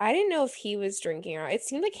 Yeah. I didn't know if he was drinking or it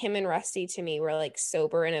seemed like him and Rusty to me were like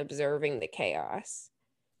sober and observing the chaos.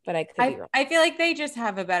 But I could be wrong. I feel like they just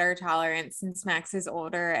have a better tolerance since Max is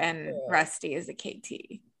older and Rusty is a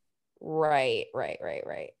KT. Right.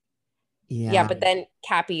 Yeah. But then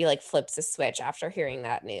Cappy like flips a switch after hearing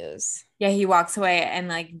that news. Yeah, he walks away and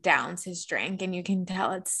like downs his drink, and you can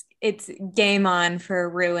tell it's game on for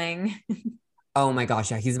Ruing. Oh my gosh,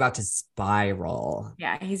 yeah, he's about to spiral.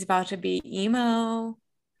 Yeah, he's about to be emo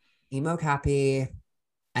Cappy.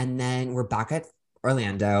 And then we're back at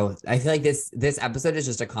Orlando. I feel like this episode is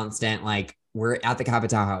just a constant, like, we're at the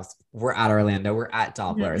Capitow house, we're at Orlando, we're at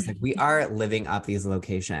Doppler's. Like, we are living up these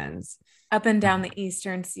locations. Up and down the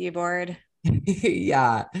eastern seaboard.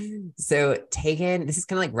 Yeah. So Tegan, this is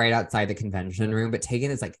kind of like right outside the convention room, but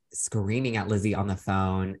Tegan is like screaming at Lizzie on the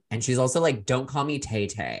phone. And she's also like, don't call me Tay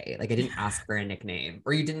Tay. Like, I didn't ask for a nickname,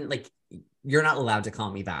 or you didn't like, you're not allowed to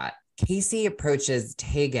call me that. Casey approaches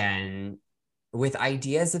Tegan with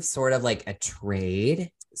ideas of sort of like a trade.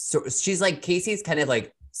 So she's like, Casey's kind of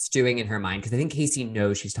like stewing in her mind, because I think Casey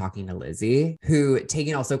knows she's talking to Lizzie, who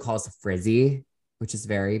Tegan also calls Frizzy, which is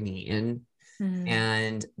very mean.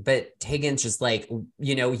 But Tegan's just like,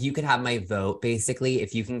 you know, you could have my vote basically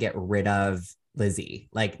if you can get rid of Lizzie.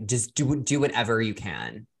 Like, just do whatever you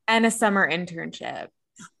can. And a summer internship.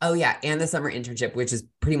 Oh yeah, and the summer internship, which is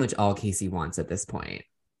pretty much all Casey wants at this point.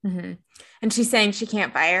 Mm-hmm. And she's saying she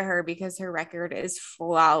can't fire her because her record is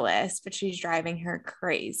flawless, but she's driving her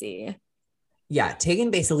crazy. Yeah,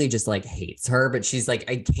 Tegan basically just like hates her, but she's like,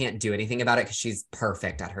 I can't do anything about it because she's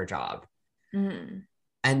perfect at her job. Mm-hmm.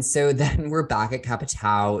 And so then we're back at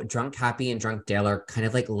Capitao. Drunk Cappy and Drunk Dale are kind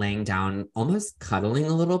of like laying down, almost cuddling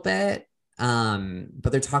a little bit. But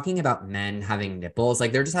they're talking about men having nipples.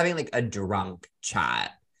 Like they're just having like a drunk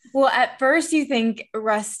chat. Well, at first you think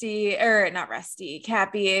Cappy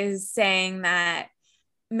is saying that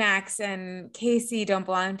Max and Casey don't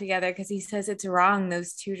belong together because he says it's wrong.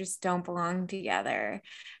 Those two just don't belong together.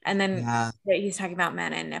 And then Yeah. he's talking about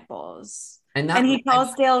men and nipples. And And that he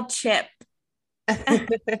calls Dale Chip.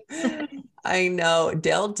 I know.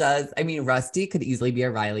 Dale does. I mean, Rusty could easily be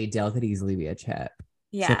a Riley. Dale could easily be a Chip. Chip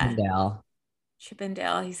Yeah. and Dale. Chip and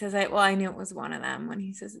Dale. He says, I knew it was one of them when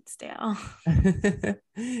he says it's Dale.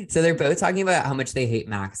 So they're both talking about how much they hate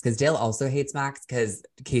Max because Dale also hates Max because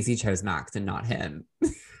Casey chose Max and not him.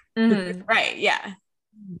 Mm-hmm. Right. Yeah.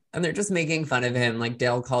 And they're just making fun of him. Like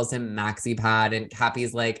Dale calls him Maxi Pad, and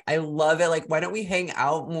Cappy's like, I love it. Like, why don't we hang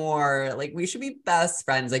out more? Like, we should be best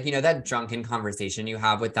friends. Like, you know, that drunken conversation you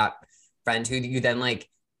have with that friend who you then like,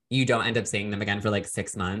 you don't end up seeing them again for like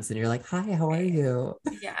 6 months. And you're like, hi, how are you?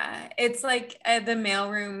 Yeah. It's like the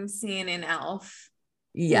mailroom scene in Elf.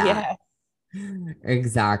 Yeah.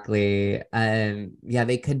 Exactly. Yeah,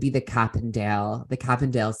 they could be the Cap and Dale,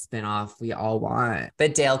 spinoff we all want.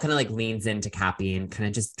 But Dale kind of like leans into Cappy and kind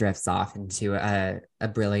of just drifts off into a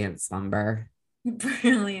brilliant slumber.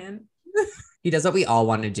 Brilliant. He does what we all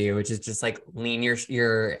want to do, which is just like lean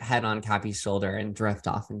your head on Cappy's shoulder and drift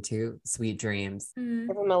off into sweet dreams. Give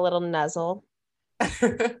him a little nuzzle.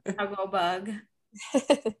 Snuggle bug.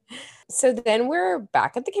 So then we're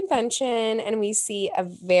back at the convention and we see a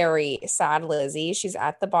very sad Lizzie. She's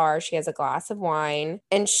at the bar. She has a glass of wine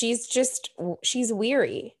and she's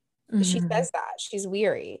weary. She says that she's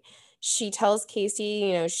weary. She tells Casey,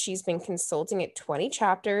 you know, she's been consulting at 20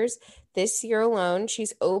 chapters. This year alone,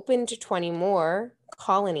 she's open to 20 more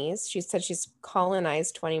colonies. She said she's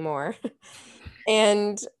colonized 20 more.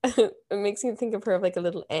 And it makes me think of her like a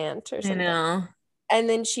little ant or something. I know. And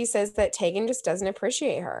then she says that Tegan just doesn't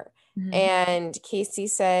appreciate her. Mm-hmm. And Casey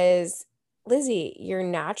says, Lizzie, your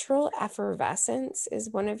natural effervescence is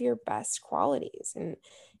one of your best qualities. And,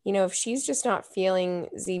 you know, if she's just not feeling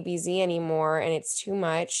ZBZ anymore and it's too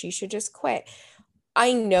much, she should just quit.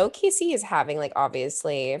 I know Casey is having, like,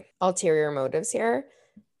 obviously ulterior motives here.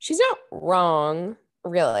 She's not wrong,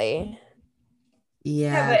 really.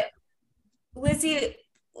 Yeah. But Lizzie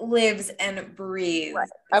lives and breathes. Right.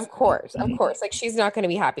 Of course. Like, she's not going to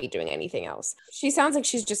be happy doing anything else. She sounds like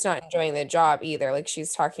she's just not enjoying the job either. Like,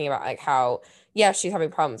 she's talking about like how, yeah, she's having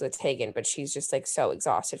problems with Tegan, but she's just like so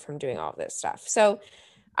exhausted from doing all of this stuff. So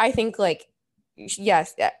I think like,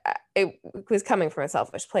 yes, it was coming from a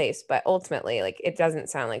selfish place, but ultimately, like, it doesn't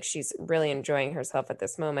sound like she's really enjoying herself at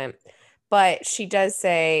this moment. But she does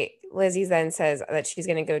say, Lizzie then says that she's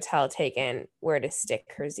going to go tell Tegan where to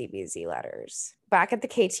stick her ZBZ letters. Back at the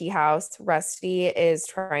KT house, Rusty is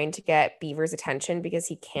trying to get Beaver's attention because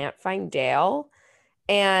he can't find Dale.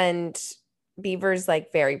 And Beaver's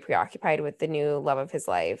like very preoccupied with the new love of his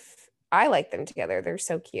life. I like them together. They're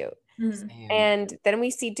so cute. Mm-hmm. And then we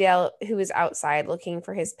see Dale, who is outside looking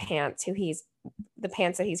for his pants, the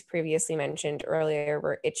pants that he's previously mentioned earlier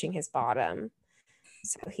were itching his bottom.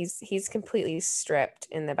 So he's completely stripped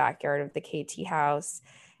in the backyard of the KT house.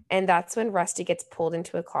 And that's when Rusty gets pulled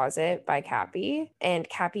into a closet by Cappy. And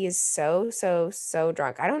Cappy is so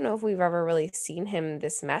drunk. I don't know if we've ever really seen him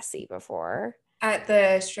this messy before. At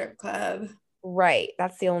the strip club. Right.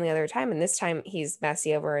 That's the only other time. And this time he's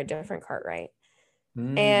messy over a different Cartwright.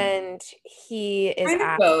 And he is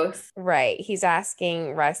both. Right. He's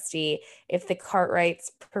asking Rusty if the Cartwrights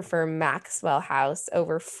prefer Maxwell House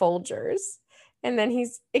over Folgers. And then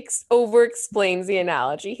he's over explains the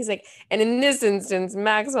analogy. He's like, and in this instance,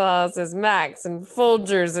 Maxwell House is Max and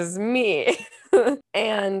Folgers is me.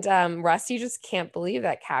 And Rusty just can't believe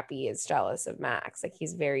that Cappy is jealous of Max. Like,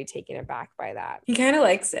 he's very taken aback by that. He kind of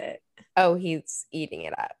likes it. Oh, he's eating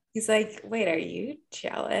it up. He's like, wait, are you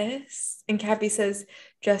jealous? And Cappy says,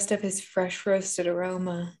 just of his fresh roasted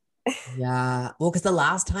aroma. Yeah. Well, because the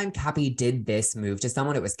last time Cappy did this move to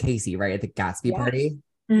someone, it was Casey, right? At the Gatsby party.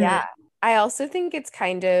 Yeah. I also think it's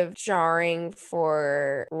kind of jarring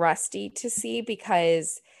for Rusty to see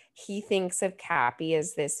because he thinks of Cappy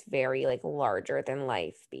as this very like larger than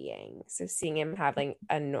life being. So seeing him having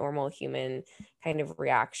a normal human kind of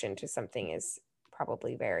reaction to something is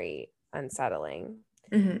probably very unsettling.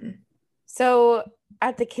 Mm-hmm. So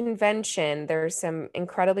at the convention, there's some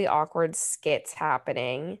incredibly awkward skits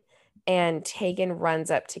happening. And Tegan runs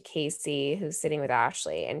up to Casey, who's sitting with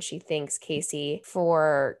Ashley, and she thanks Casey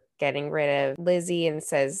for getting rid of Lizzie and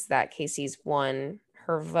says that Casey's won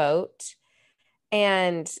her vote.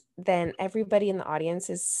 And then everybody in the audience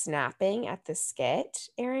is snapping at the skit.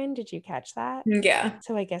 Erin, did you catch that? Yeah.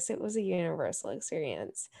 So I guess it was a universal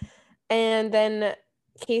experience. And then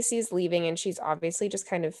Casey's leaving, and she's obviously just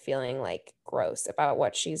kind of feeling like gross about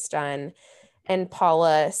what she's done. And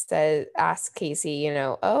Paula asks Casey, you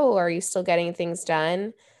know, oh, are you still getting things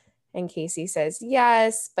done? And Casey says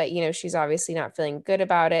yes, but you know, she's obviously not feeling good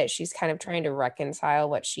about it. She's kind of trying to reconcile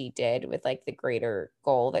what she did with like the greater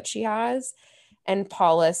goal that she has. And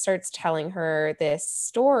Paula starts telling her this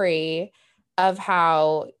story of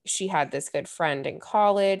how she had this good friend in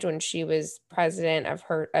college when she was president of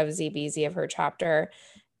ZBZ, of her chapter,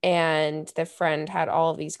 and the friend had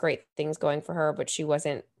all of these great things going for her, but she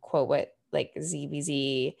wasn't, quote, what like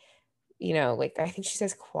ZBZ, you know, like I think she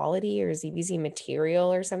says quality or ZBZ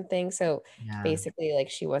material or something. So Yeah. basically like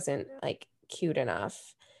she wasn't like cute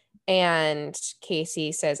enough. And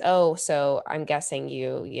Casey says, oh, so I'm guessing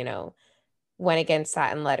you know, went against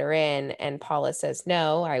that and let her in. And Paula says,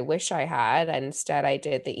 no, I wish I had. Instead, I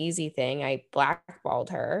did the easy thing. I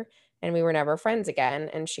blackballed her and we were never friends again.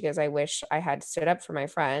 And she goes, I wish I had stood up for my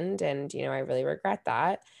friend. And, you know, I really regret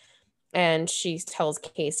that. And she tells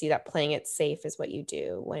Casey that playing it safe is what you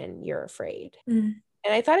do when you're afraid. Mm.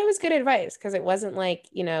 And I thought it was good advice because it wasn't like,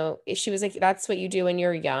 you know, she was like, that's what you do when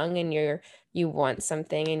you're young and you want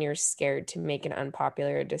something and you're scared to make an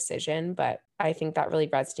unpopular decision. But I think that really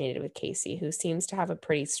resonated with Casey, who seems to have a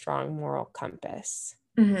pretty strong moral compass.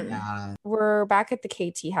 Mm-hmm. Yeah. We're back at the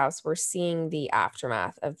KT house. We're seeing the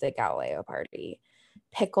aftermath of the Galileo party.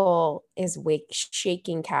 Pickle is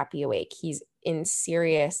shaking Cappy awake. He's in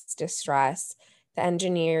serious distress. The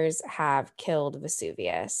engineers have killed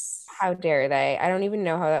Vesuvius. How dare they? I don't even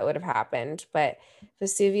know how that would have happened, but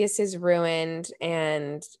Vesuvius is ruined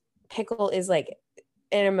and Pickle is like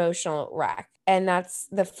an emotional wreck. And that's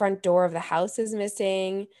the front door of the house is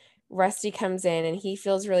missing. Rusty comes in and he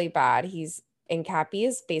feels really bad. And Cappy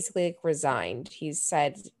is basically like resigned. He's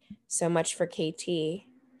said so much for KT.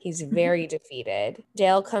 He's very defeated.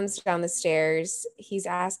 Dale comes down the stairs. He's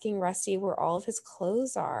asking Rusty where all of his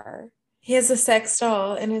clothes are. He has a sex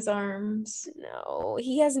doll in his arms. No,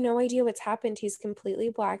 he has no idea what's happened. He's completely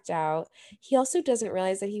blacked out. He also doesn't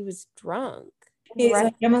realize that he was drunk. He's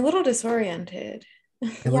like, I'm a little disoriented.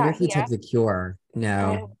 I wonder if he took the cure.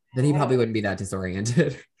 No, then he probably wouldn't be that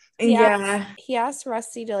disoriented. He asked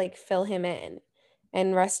Rusty to like fill him in.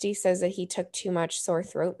 And Rusty says that he took too much sore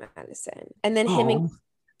throat medicine. And then him and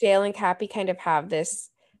Dale and Cappy kind of have this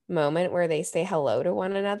moment where they say hello to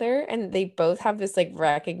one another and they both have this like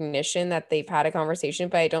recognition that they've had a conversation,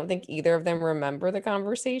 but I don't think either of them remember the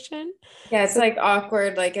conversation. Yeah, it's like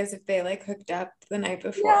awkward, like as if they like hooked up the night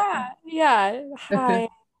before. Yeah.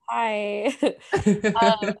 Hi.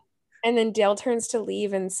 And then Dale turns to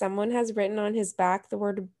leave and someone has written on his back the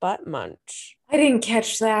word butt munch. I didn't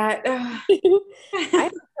catch that. I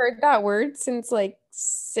haven't heard that word since like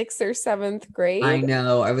 6th or 7th grade. I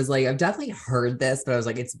know. I was like, I've definitely heard this, but I was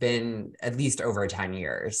like, it's been at least over 10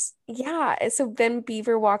 years. Yeah. So then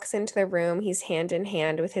Beaver walks into the room. He's hand in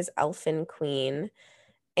hand with his elfin queen.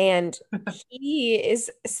 And he is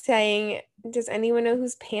saying, does anyone know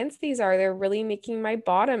whose pants these are? They're really making my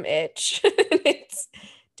bottom itch. It's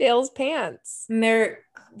Dale's pants. And they're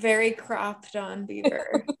very cropped on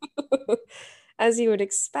Beaver. As you would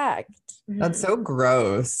expect. That's so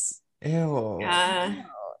gross. Ew. Yeah.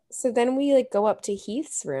 So then we like go up to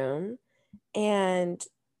Heath's room and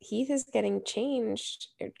Heath is getting changed,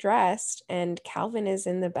 dressed, and Calvin is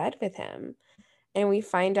in the bed with him. And we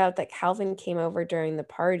find out that Calvin came over during the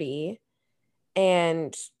party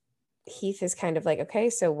and Heath is kind of like, okay,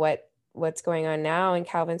 so what's going on now? And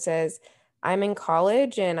Calvin says, I'm in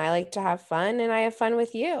college and I like to have fun and I have fun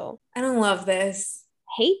with you. I don't love this.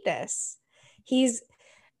 Hate this.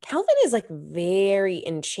 Calvin is like very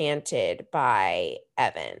enchanted by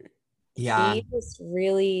Evan. Yeah. He just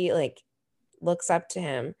really like looks up to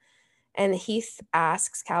him. And Heath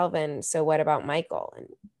asks Calvin, so what about Michael? And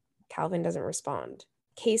Calvin doesn't respond.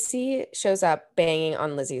 Casey shows up banging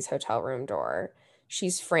on Lizzie's hotel room door.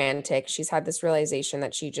 She's frantic. She's had this realization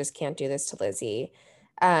that she just can't do this to Lizzie.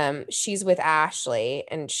 She's with Ashley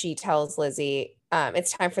and she tells Lizzie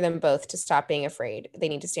it's time for them both to stop being afraid. They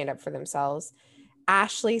need to stand up for themselves.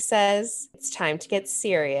 Ashley says it's time to get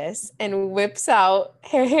serious and whips out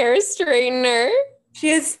her hair straightener. She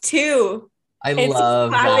has 2. I It's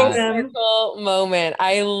love clapping that. them. circle moment.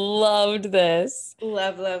 I loved this.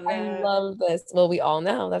 Love I that. love this. Well, we all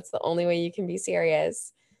know that's the only way you can be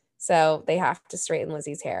serious. So they have to straighten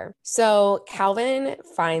Lizzie's hair. So Calvin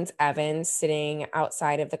finds Evan sitting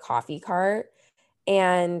outside of the coffee cart,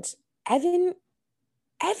 and Evan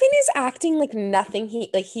is acting like nothing he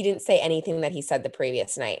didn't say anything that he said the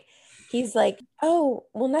previous night. He's like, "Oh,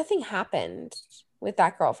 well, nothing happened with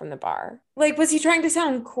that girl from the bar." Like, was he trying to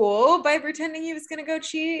sound cool by pretending he was gonna go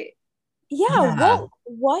cheat? Yeah, Yeah.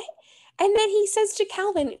 what? And then he says to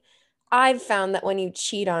Calvin, I've found that when you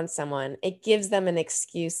cheat on someone, it gives them an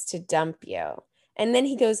excuse to dump you. And then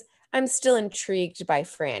he goes, I'm still intrigued by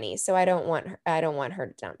Franny, so I don't want her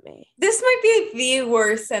to dump me. This might be the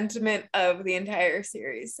worst sentiment of the entire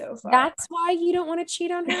series so far. That's why you don't want to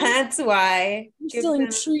cheat on her? That's why. You're Give still them-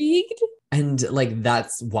 intrigued? And like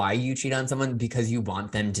that's why you cheat on someone, because you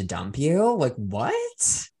want them to dump you? Like what?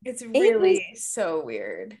 It's was- really so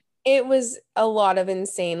weird. It was a lot of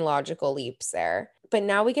insane logical leaps there. But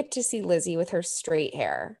now we get to see Lizzie with her straight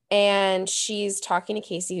hair. And she's talking to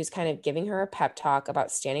Casey, who's kind of giving her a pep talk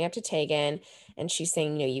about standing up to Tegan. And she's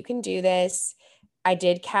saying, you can do this. I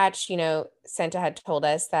did catch, Senta had told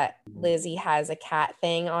us that Lizzie has a cat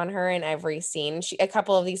thing on her in every scene. A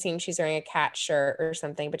couple of these scenes, she's wearing a cat shirt or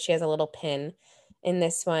something, but she has a little pin in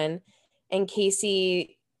this one. And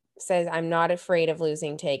Casey says, I'm not afraid of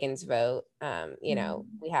losing Tegan's vote.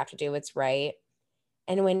 We have to do what's right.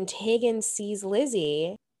 And when Tegan sees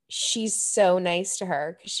Lizzie, she's so nice to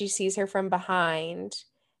her because she sees her from behind.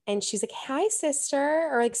 And she's like, hi, sister,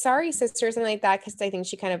 or like, sorry, sister, or something like that, because I think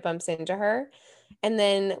she kind of bumps into her. And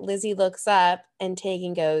then Lizzie looks up and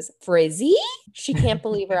Tegan goes, Frizzy? She can't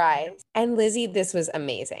believe her eyes. And Lizzie, this was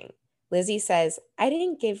amazing. Lizzie says, I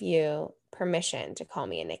didn't give you permission to call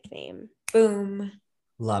me a nickname. Boom.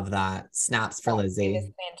 Love that. Snaps for Lizzie. It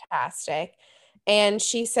was fantastic. And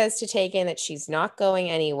she says to Tegan that she's not going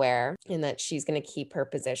anywhere and that she's going to keep her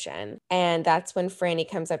position. And that's when Franny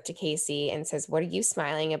comes up to Casey and says, what are you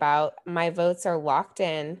smiling about? My votes are locked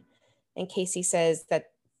in. And Casey says that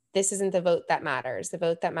this isn't the vote that matters. The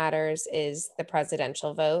vote that matters is the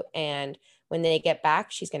presidential vote. And when they get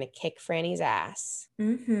back, she's going to kick Franny's ass.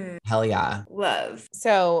 Mm-hmm. Hell yeah. Love.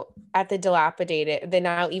 So at the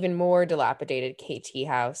now even more dilapidated KT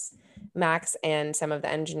house, Max and some of the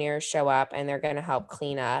engineers show up and they're going to help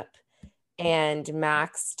clean up. And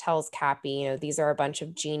Max tells Cappy, these are a bunch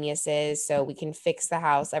of geniuses, so we can fix the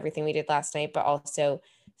house, everything we did last night, but also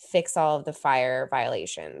fix all of the fire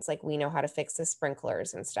violations. Like, we know how to fix the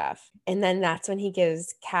sprinklers and stuff. And then that's when he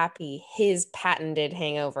gives Cappy his patented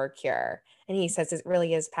hangover cure. And he says it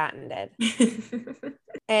really is patented.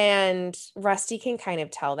 And Rusty can kind of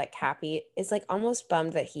tell that Cappy is like almost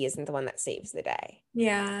bummed that he isn't the one that saves the day.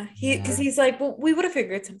 Yeah. Because he's like, well, we would have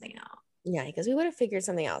figured something out. Yeah, because we would have figured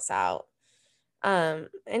something else out. And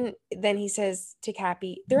then he says to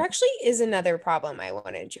Cappy, there actually is another problem I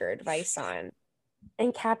wanted your advice on.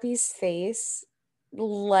 And Cappy's face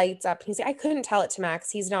lights up. He's like, I couldn't tell it to Max.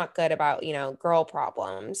 He's not good about, girl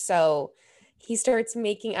problems. So he starts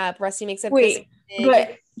making up. Rusty makes up this big.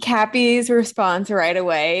 But Cappy's response right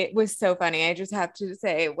away was so funny. I just have to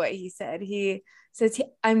say what he said. He says,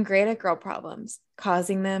 I'm great at girl problems,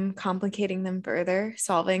 causing them, complicating them further,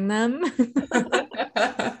 solving them.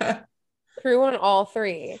 True on all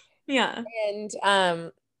three. Yeah.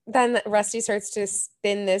 And then Rusty starts to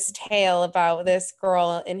spin this tale about this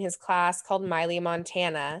girl in his class called Miley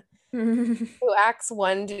Montana, who acts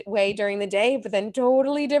one way during the day, but then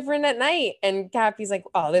totally different at night. And Cappy's like,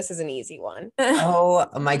 oh, this is an easy one. Oh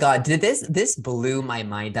my God. This blew my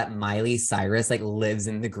mind that Miley Cyrus like lives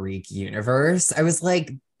in the Greek universe. I was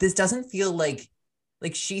like, this doesn't feel like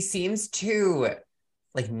she seems too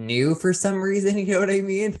like new for some reason. You know what I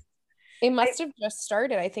mean? It must have just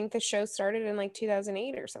started. I think the show started in like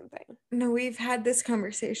 2008 or something. No, we've had this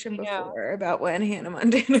conversation I know. before about when Hannah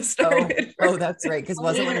Montana started. Oh, that's right. Because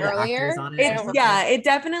wasn't one of the Earlier? actors on it? or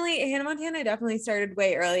something? Hannah Montana definitely started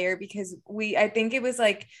way earlier because I think it was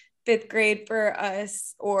like 5th grade for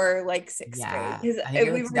us or like 6th grade because I think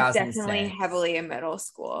it we was were definitely 2006. heavily in middle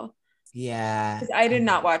school. Yeah. 'Cause I did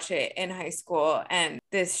not watch it in high school and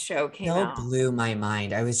this show came Still out. blew my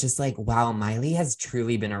mind. I was just like, wow, Miley has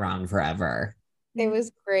truly been around forever. It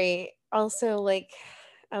was great. Also, like,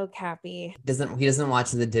 oh, Cappy. He doesn't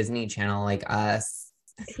watch the Disney Channel like us.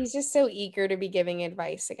 He's just so eager to be giving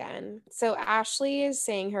advice again. So Ashley is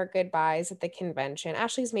saying her goodbyes at the convention.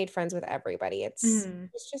 Ashley's made friends with everybody. It's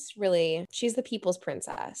just really, she's the people's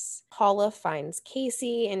princess. Paula finds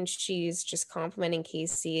Casey and she's just complimenting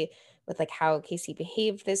Casey with like how Casey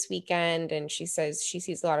behaved this weekend. And she says she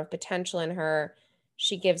sees a lot of potential in her.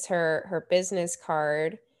 she gives her business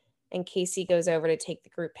card, and Casey goes over to take the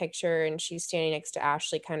group picture, and she's standing next to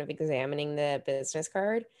Ashley kind of examining the business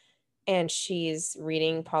card, and she's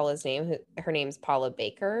reading Paula's name. Her name's Paula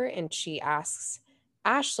Baker, and she asks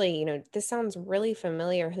Ashley, this sounds really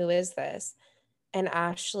familiar. Who is this? And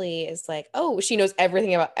Ashley is like, oh, she knows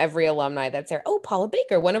everything about every alumni that's there. Oh, Paula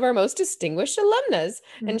Baker, one of our most distinguished alumnas.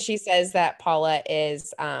 Mm-hmm. And she says that Paula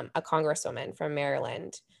is a congresswoman from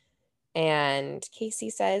Maryland. And Casey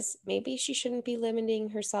says maybe she shouldn't be limiting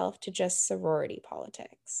herself to just sorority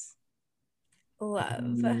politics. Love.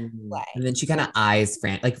 And then she kind of eyes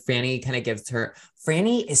Franny kind of gives her.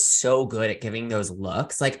 Franny is so good at giving those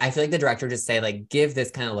looks. Like, I feel like the director just say, like, give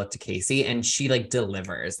this kind of look to Casey, and she like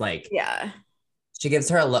delivers. Like, yeah. She gives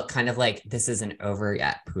her a look kind of like, this isn't over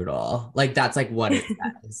yet, poodle. Like, that's like what it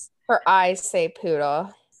says. Her eyes say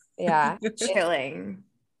poodle. Yeah. Chilling.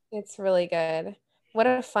 It's really good. What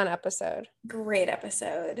a fun episode. Great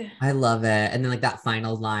episode. I love it. And then like that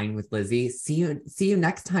final line with Lizzie, see you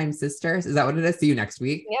next time, sisters. Is that what it is? See you next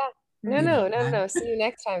week? Yeah. No. See you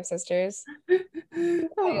next time, sisters. Oh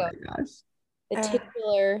my gosh. The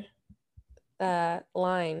titular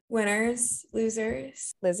line. Winners,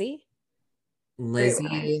 losers. Lizzie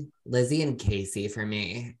and Casey for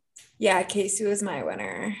me. Yeah, Casey was my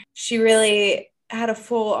winner. She really had a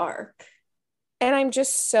full arc. And I'm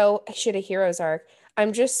just she had a hero's arc.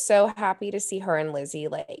 I'm just so happy to see her and Lizzie,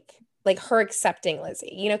 like her accepting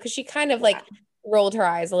Lizzie, because she kind of like rolled her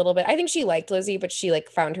eyes a little bit. I think she liked Lizzie, but she like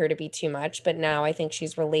found her to be too much. But now I think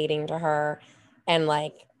she's relating to her, and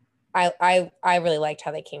like I really liked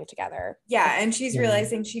how they came together. Yeah, and she's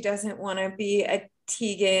realizing she doesn't want to be a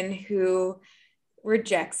Tegan who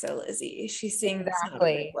rejects a Lizzie. She's seeing that's not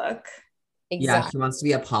a good look. Exactly. Yeah, she wants to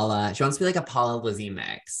be a Paula. She wants to be like a Paula Lizzie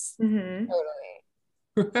mix. Mm-hmm.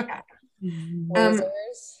 Totally.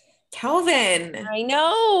 Losers. Calvin. I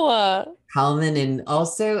know. Calvin and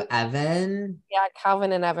also Evan. Yeah,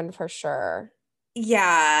 Calvin and Evan for sure.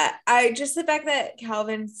 Yeah, the fact that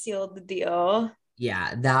Calvin sealed the deal.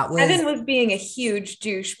 Yeah, that was. Evan was being a huge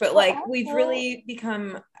douche, but like we've really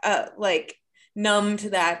become like numb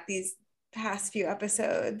to that these past few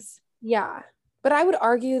episodes. Yeah. But I would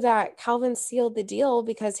argue that Calvin sealed the deal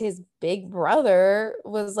because his big brother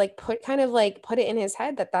was like put it in his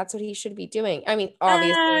head that that's what he should be doing. I mean,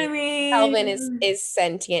 obviously, Calvin is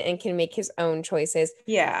sentient and can make his own choices.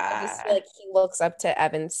 Yeah. I just feel like he looks up to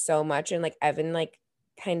Evan so much, and like Evan like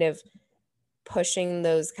kind of pushing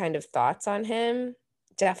those kind of thoughts on him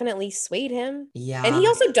definitely swayed him. Yeah. And he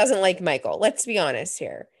also doesn't like Michael. Let's be honest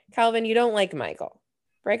here. Calvin, you don't like Michael.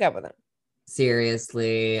 Break up with him.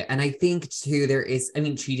 Seriously. And I think too,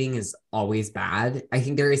 cheating is always bad. I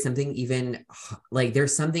think there is something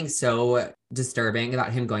there's something so disturbing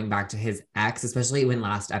about him going back to his ex, especially when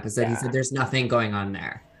last episode he said there's nothing going on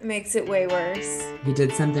there. It makes it way worse. He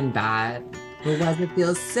did something bad. But does it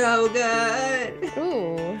feel so good?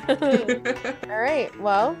 Ooh. All right.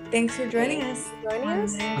 Well, thanks for joining us.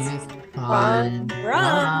 Fun.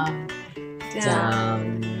 Rum.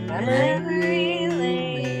 Down. Memory.